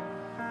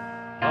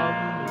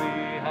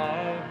 humbly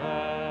I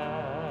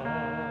bow.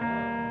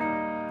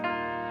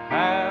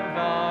 Have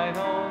thine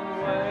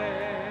own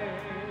way,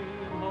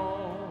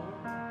 Lord,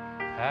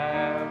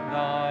 have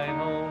thine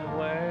own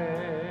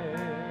way.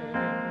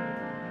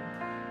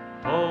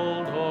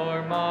 Hold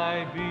o'er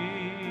my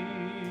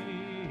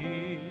being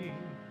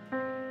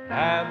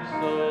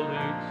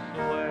absolute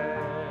sway.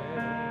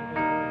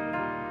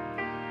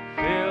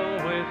 Fill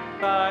with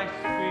thy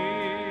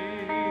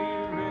spirit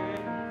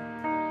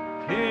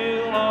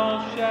till all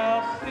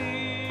shall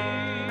see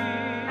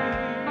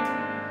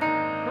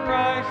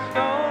Christ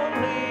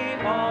only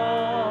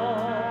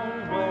always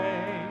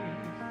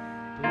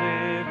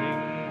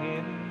living in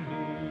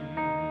me.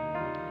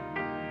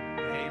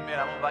 Amen.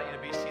 I'm going to invite you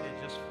to be seated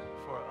just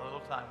for a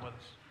little time with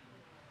us.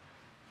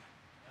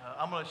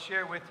 I'm going to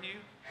share with you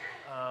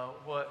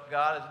what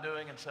God is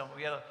doing. And so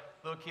we had a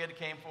little kid who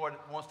came forward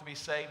that wants to be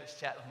saved. It's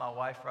chatting with my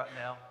wife right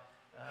now.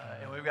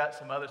 And we've got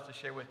some others to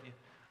share with you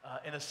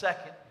in a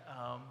second.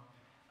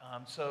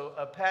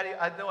 Patty,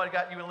 I know I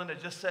got you and Linda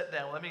just sat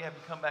down. Let me have you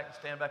come back and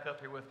stand back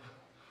up here with me.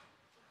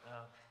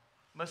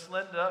 Miss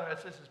Linda,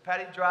 this is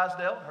Patty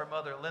Drysdale, her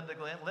mother, Linda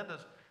Glenn.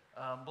 Linda's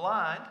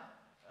blind,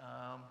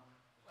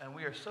 and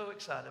we are so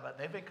excited about it.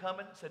 They've been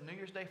coming, said New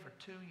Year's Day for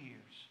 2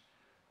 years.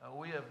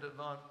 We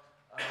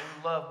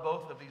love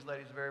both of these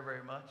ladies very,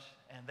 very much.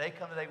 And they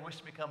come today, wish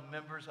to become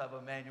members of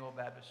Immanuel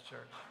Baptist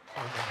Church.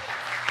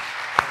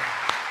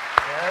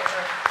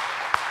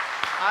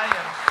 I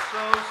am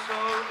so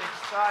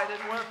excited.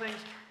 One of the things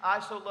I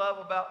so love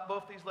about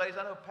both these ladies,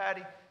 I know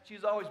Patty,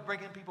 she's always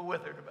bringing people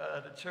with her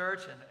to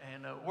church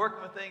and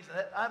working with things.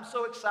 And I'm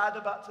so excited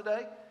about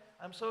today.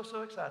 I'm so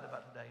excited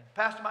about today.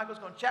 Pastor Michael's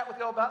going to chat with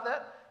you all about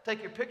that,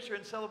 take your picture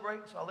and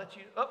celebrate. So I'll let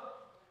you,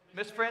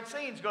 Miss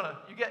Francine's going to,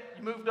 you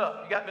moved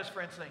up. You got Miss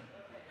Francine.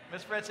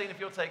 Miss Francine, if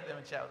you'll take them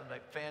and chat with them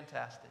today.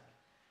 Fantastic.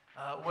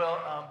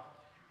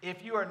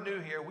 If you are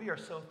new here, we are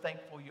so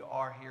thankful you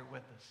are here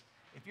with us.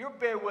 If you'll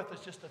bear with us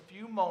just a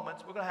few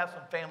moments, we're going to have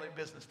some family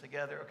business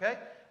together, okay?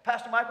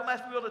 Pastor Michael, I'm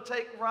asking you to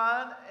take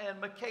Ryan and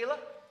Michaela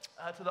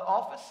to the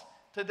office.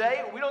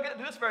 Today, we don't get to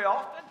do this very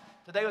often.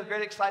 Today, with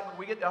great excitement,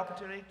 we get the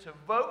opportunity to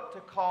vote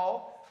to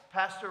call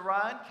Pastor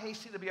Ryan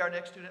Casey to be our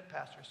next student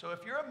pastor. So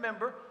if you're a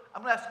member,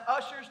 I'm going to ask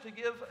ushers to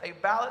give a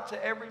ballot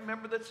to every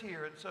member that's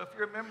here. And so if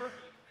you're a member,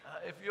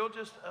 if you'll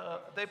just,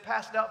 they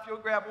pass it out, if you'll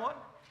grab one.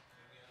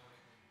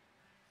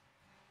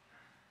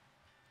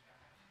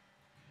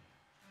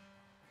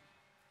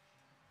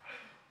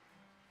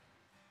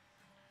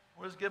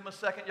 We'll just give them a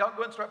second. Y'all go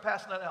ahead and start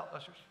passing that out,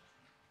 ushers.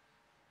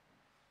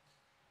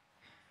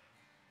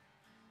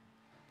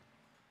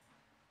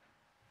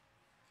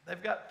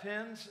 They've got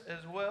pens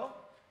as well.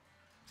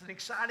 It's an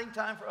exciting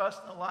time for us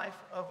in the life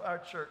of our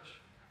church.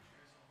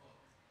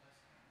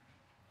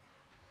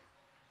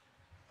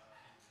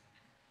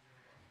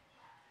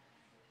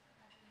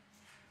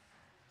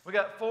 We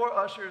got 4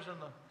 ushers on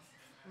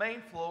the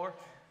main floor,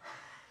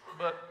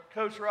 but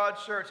Coach Rod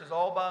Church is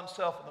all by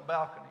himself on the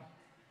balcony.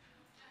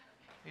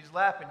 He's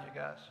lapping you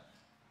guys.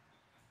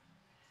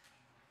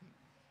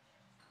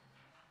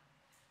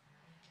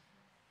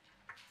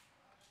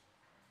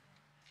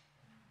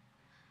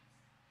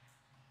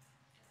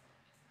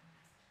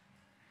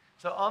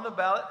 So on the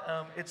ballot,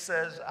 it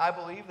says, I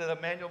believe that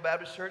Immanuel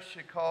Baptist Church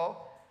should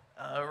call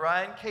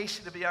Ryan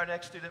Casey to be our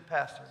next student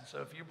pastor. And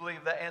so if you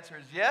believe that answer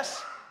is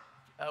yes,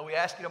 we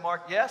ask you to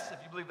mark yes. If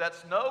you believe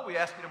that's no, we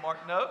ask you to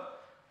mark no,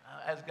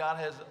 as God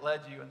has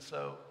led you. And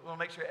so we want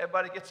to make sure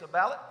everybody gets a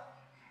ballot.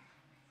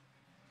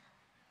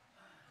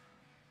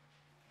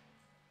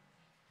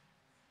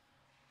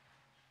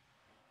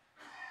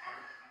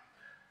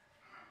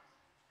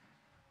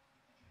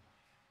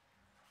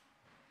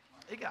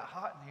 It got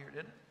hot in here,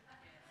 didn't it?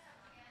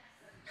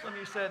 Some of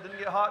you said it didn't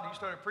get hot until you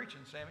started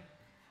preaching, Sammy.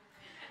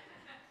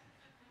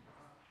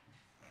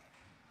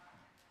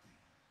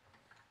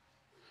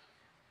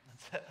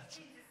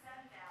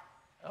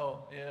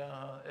 Oh,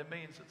 yeah, it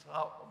means it's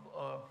hot.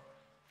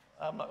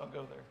 I'm not going to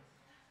go there.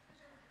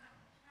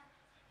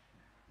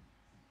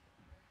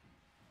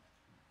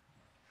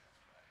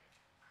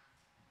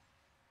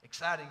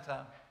 Exciting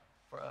time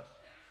for us.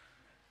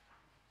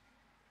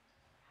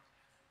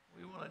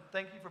 We want to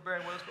thank you for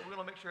bearing with us, but we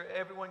want to make sure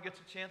everyone gets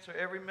a chance, or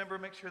every member,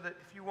 make sure that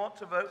if you want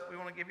to vote, we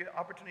want to give you an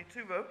opportunity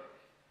to vote.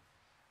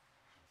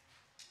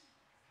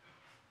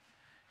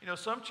 You know,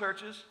 some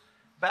churches,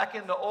 back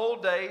in the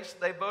old days,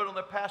 they vote on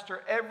the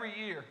pastor every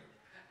year.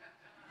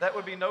 That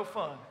would be no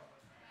fun.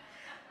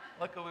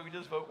 Luckily, we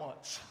just vote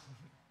once.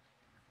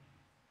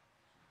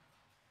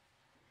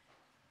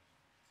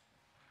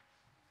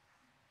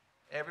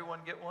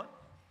 Everyone get one?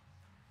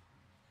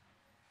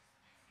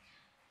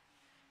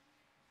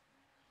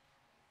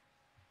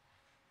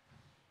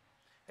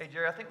 Hey,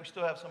 Jerry, I think we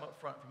still have some up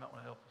front if you might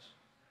want to help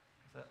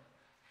us.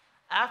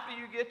 After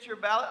you get your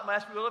ballot, I'm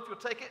asking you if you'll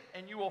take it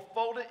and you will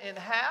fold it in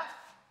half.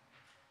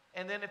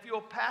 And then if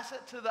you'll pass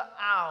it to the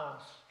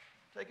aisles,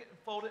 take it and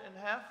fold it in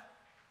half.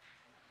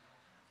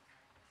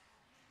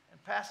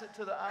 and pass it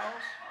to the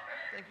aisles.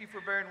 Thank you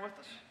for bearing with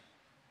us.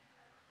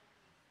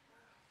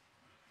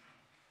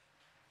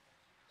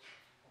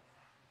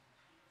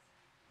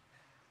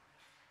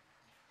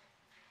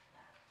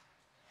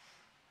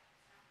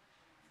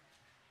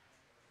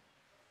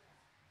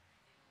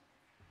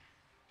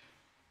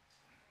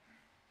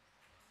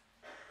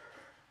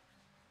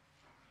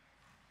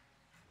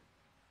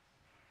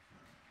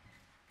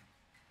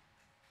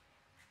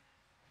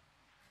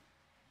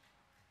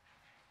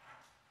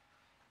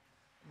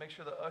 Make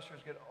sure the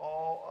ushers get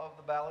all of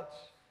the ballots.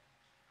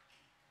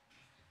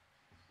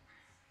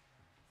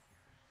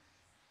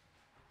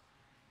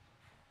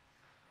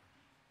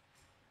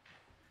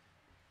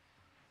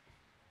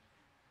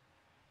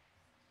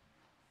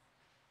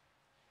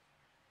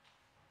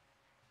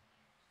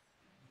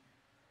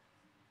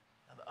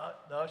 Now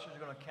the ushers are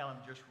going to count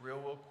them just real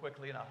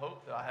quickly, and I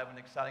hope that I have an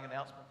exciting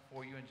announcement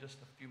for you in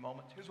just a few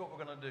moments. Here's what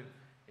we're going to do.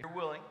 If you're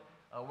willing,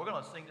 we're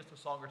going to sing just a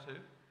song or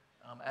two.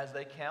 As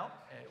they count.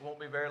 It won't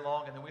be very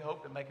long, and then we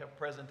hope to make a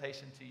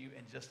presentation to you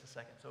in just a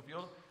second. So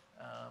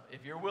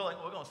if you're willing,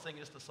 we're going to sing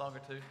just a song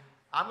or two.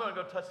 I'm going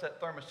to go touch that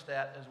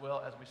thermostat as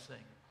well as we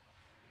sing.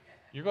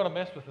 You're going to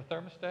mess with the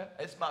thermostat?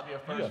 This might be a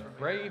first You're for me. a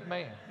brave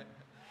man.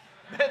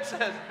 Ben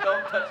says,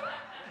 don't touch it.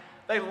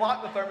 They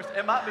locked the thermostat.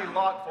 It might be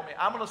locked for me.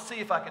 I'm going to see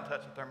if I can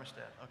touch the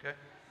thermostat, okay?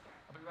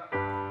 I'll be right back.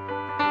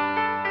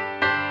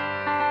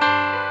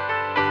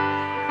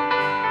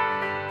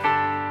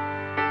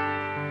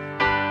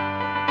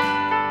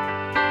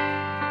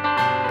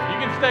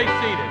 Stay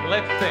seated.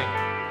 Let's sing.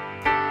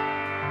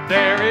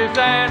 There is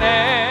an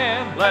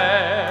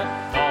endless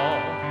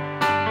song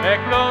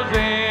echoes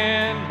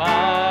in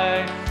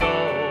my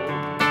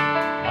soul.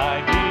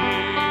 I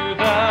hear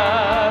the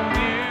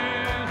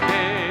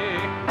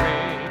music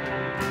ring,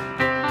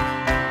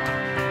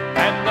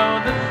 and though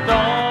the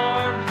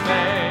storms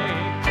may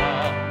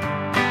come,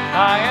 I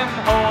am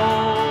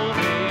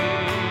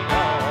holding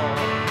on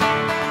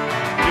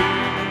to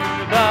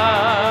the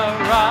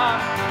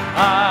rock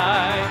I.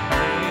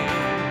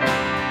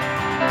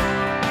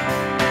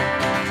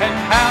 And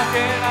how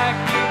can I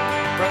keep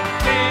from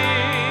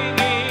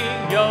singing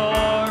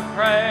your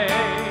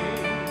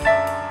praise?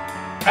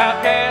 How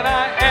can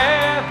I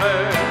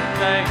ever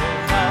say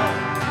enough?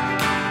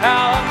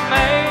 How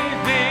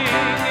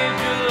amazing is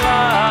your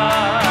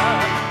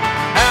love?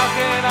 How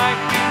can I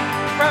keep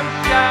from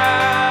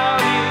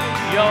shouting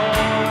your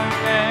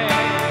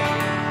name?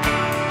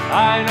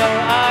 I know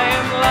I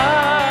am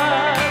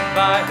loved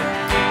by the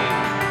King,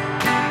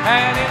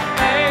 and it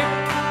makes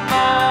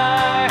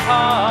my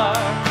heart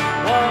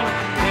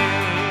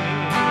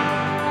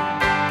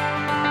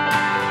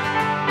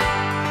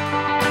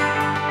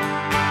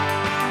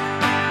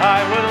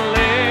I will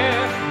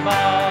lift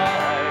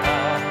my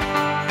arms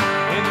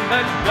in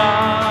the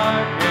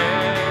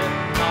darkest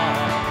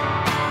night,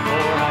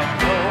 for I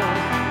know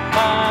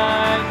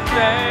my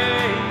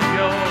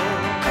Savior,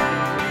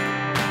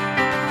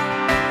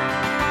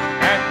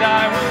 and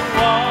I will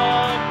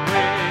walk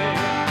with you,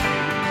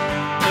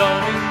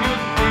 knowing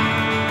you'll see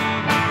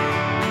me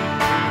through,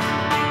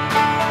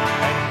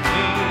 and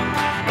sing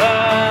the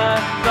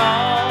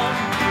song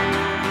you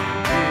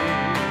give.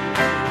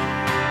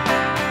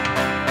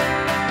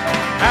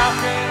 How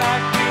can I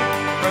keep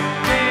from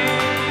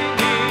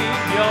singing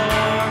your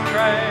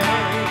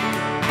praise?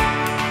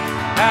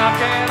 How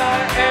can I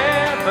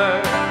ever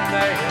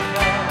say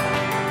enough?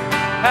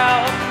 How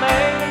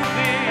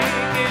amazing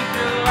is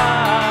your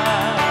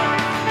love?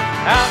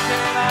 How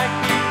can I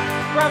keep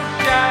from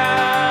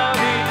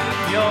shouting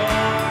your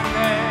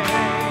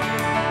name?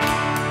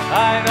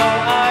 I know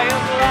I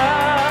am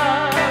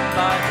loved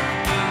by the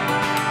King,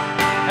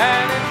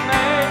 and it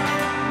makes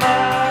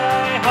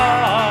my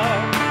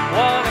heart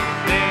wanna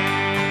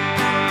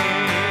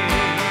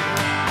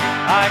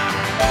I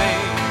can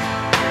sing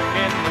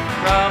in the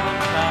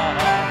troubled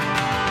times,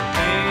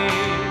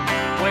 sing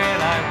when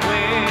I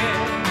win.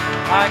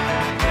 I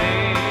can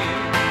sing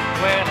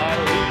when I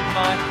lose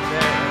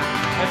myself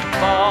and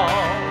fall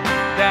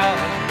down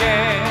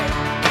again.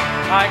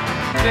 I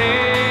can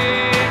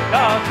sing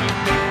 'cause you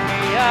pick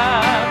me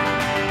up,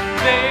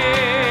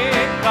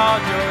 sing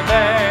 'cause you're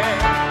there.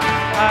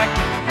 I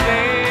can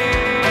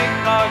sing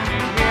 'cause you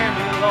hear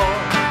me,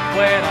 Lord,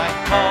 when I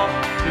call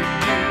to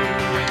you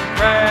in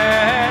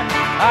prayer.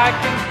 I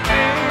can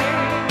sing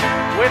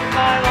with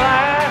my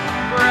last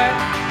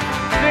breath,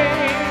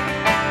 sing,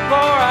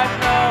 for I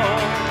know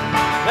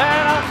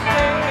that I'll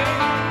sing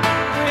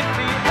with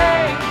the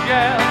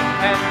angels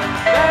and the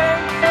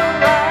saints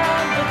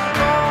around the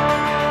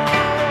throne.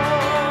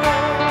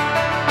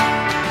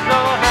 So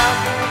how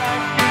can I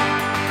keep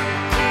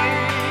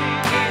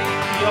singing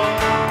your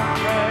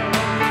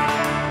praise?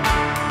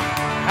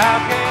 How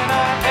can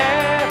I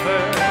ever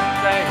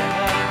say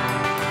enough?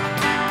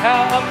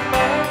 How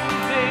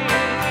amazing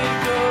is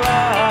your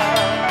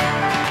love?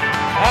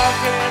 How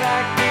can I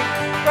keep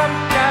from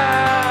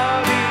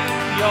shouting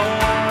your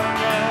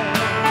name?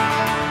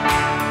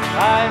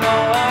 I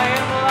know I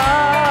am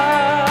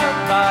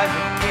loved by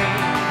the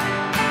King,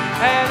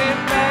 and it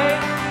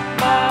makes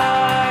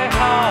my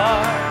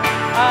heart,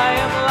 I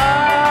am loved.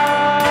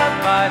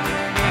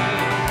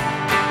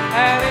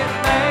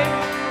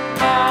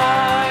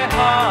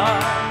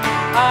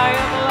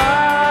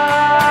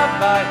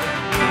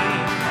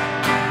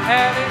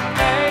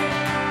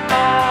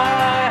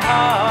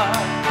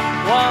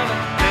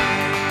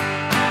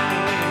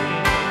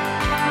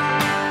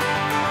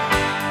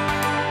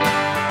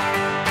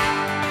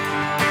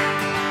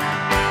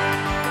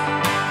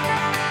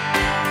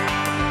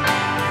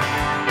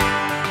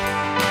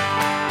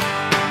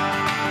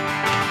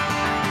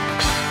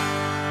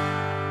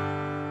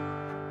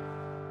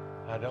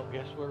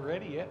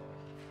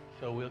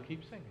 So we'll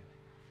keep singing.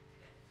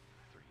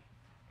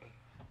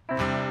 You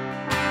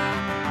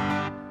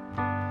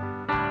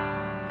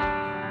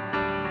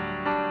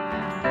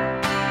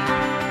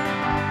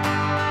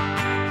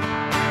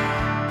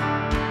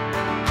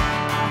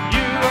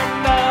are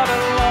not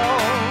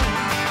alone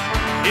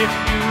if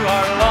you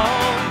are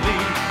lonely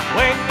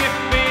when you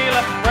feel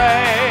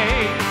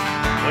afraid.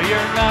 Well,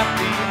 you're not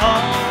the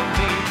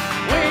only.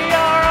 We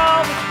are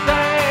all the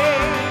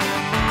same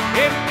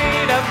in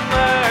need of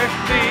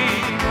mercy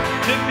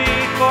to be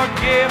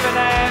forgiven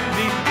and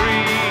be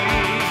free.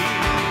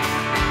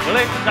 Well,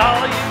 it's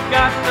all you've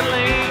got to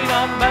lean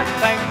on, but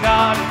thank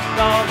God it's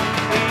all you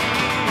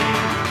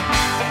need.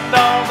 And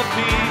all the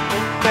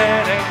people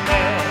said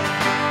amen.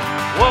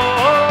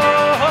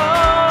 Whoa,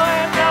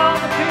 and all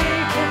the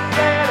people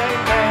said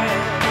amen.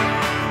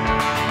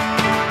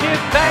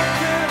 Give thanks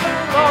to the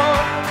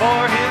Lord,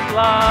 for His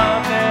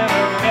love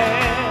never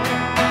ends.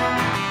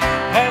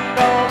 And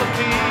all the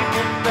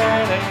people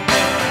said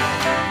amen.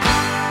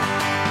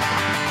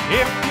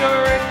 If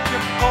you're rich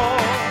or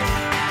poor,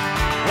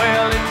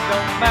 well, it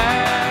don't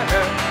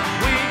matter,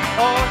 weak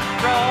or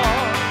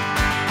strong.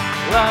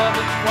 Love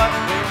is what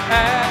we're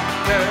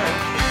after.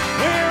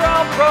 We're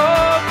all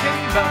broken,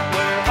 but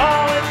we're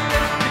all in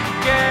this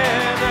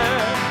together.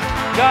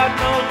 God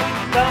knows we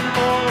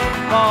stumble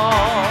and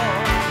fall,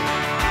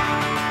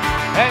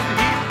 and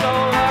He so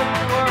loved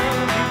the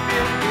world, He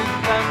gives His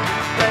Son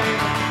to save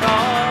us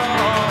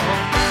all.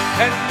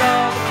 And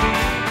all the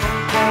people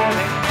said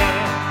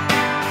amen.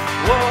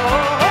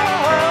 Whoa,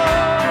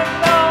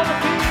 and all the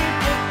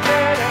people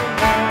said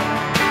amen.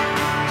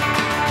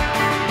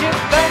 Give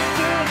thanks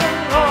to the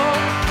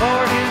Lord, for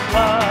His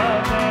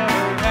love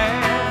never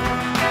ends.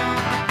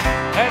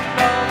 And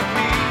all the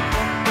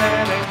people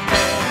said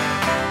amen.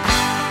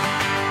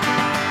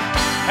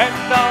 And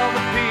all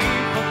the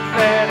people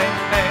said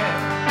amen.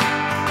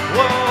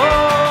 Whoa,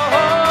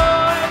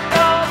 and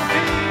all the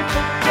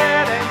people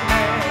said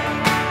amen.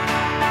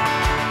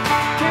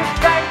 Give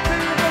thanks to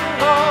the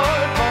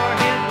Lord, for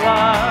His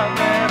love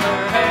never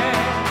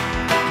ends.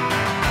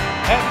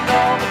 And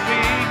all the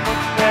people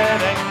said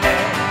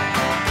amen.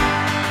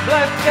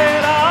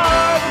 Blessed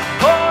are the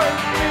poor in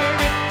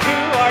spirit, who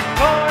are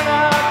torn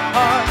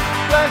apart.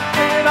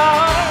 Blessed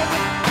are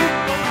the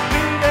people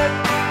treated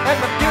and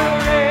the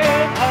pure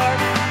in heart.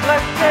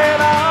 Blessed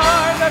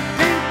are the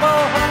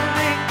people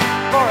hungry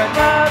for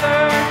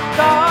another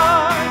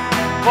start.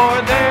 For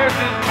theirs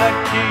is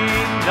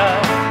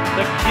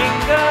the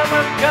kingdom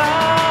of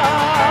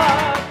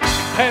God.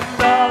 And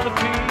all the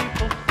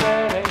people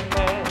said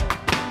amen.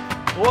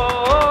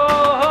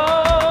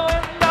 Whoa,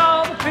 and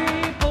all the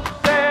people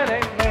said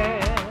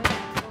amen.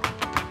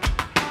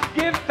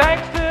 Give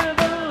thanks to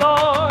the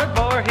Lord,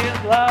 for His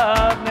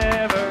love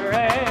never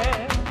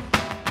ends.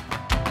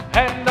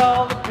 And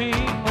all the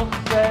people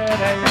said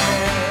amen.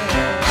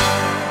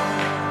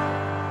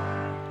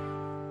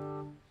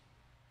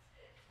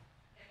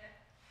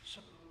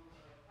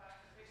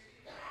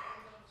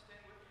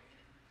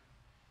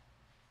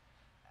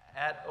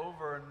 At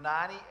over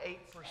 98%,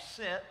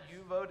 you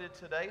voted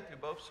today through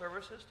both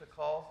services to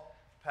call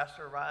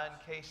Pastor Ryan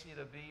Casey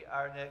to be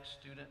our next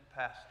student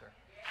pastor.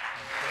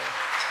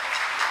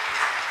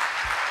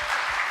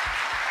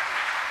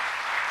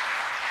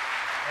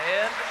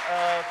 And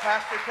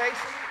Pastor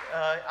Casey,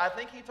 I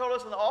think he told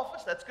us in the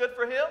office that's good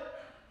for him.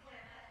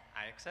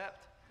 I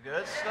accept.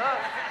 Good stuff.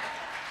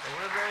 So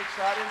we're very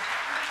excited.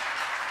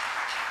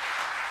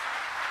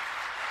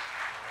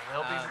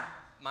 They'll be.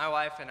 My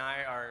wife and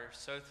I are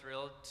so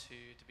thrilled to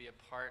be a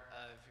part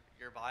of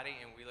your body,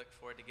 and we look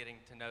forward to getting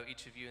to know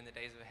each of you in the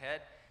days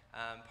ahead.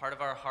 Part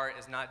of our heart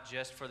is not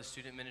just for the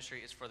student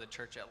ministry, it's for the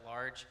church at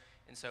large.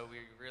 And so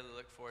we really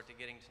look forward to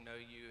getting to know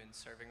you and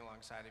serving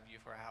alongside of you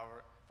for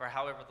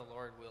however the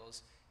Lord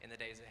wills in the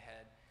days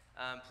ahead.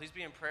 Please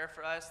be in prayer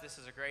for us. This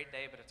is a great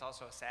day, but it's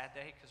also a sad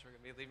day because we're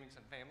going to be leaving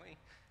some family.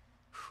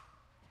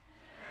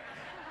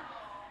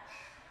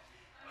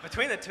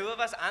 Between the two of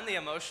us, I'm the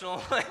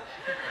emotional one.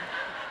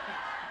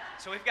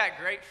 So we've got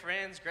great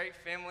friends, great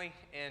family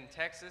in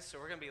Texas, so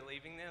we're going to be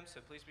leaving them,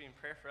 so please be in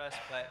prayer for us,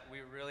 but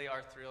we really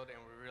are thrilled and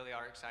we really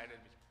are excited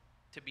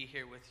to be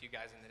here with you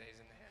guys in the days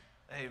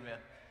ahead. Amen.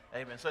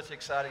 Amen. Such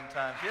exciting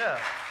times. Yeah.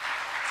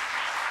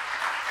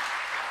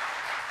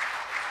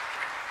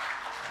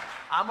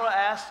 I'm going to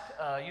ask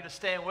you to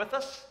stand with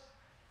us.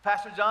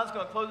 Pastor John's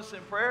going to close us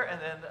in prayer,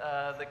 and then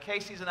the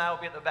Caseys and I will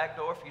be at the back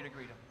door for you to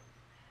greet them.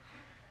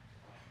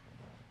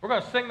 We're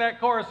going to sing that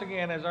chorus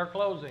again as our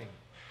closing.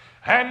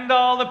 And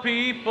all the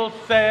people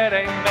said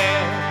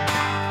amen.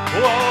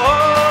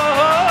 Whoa.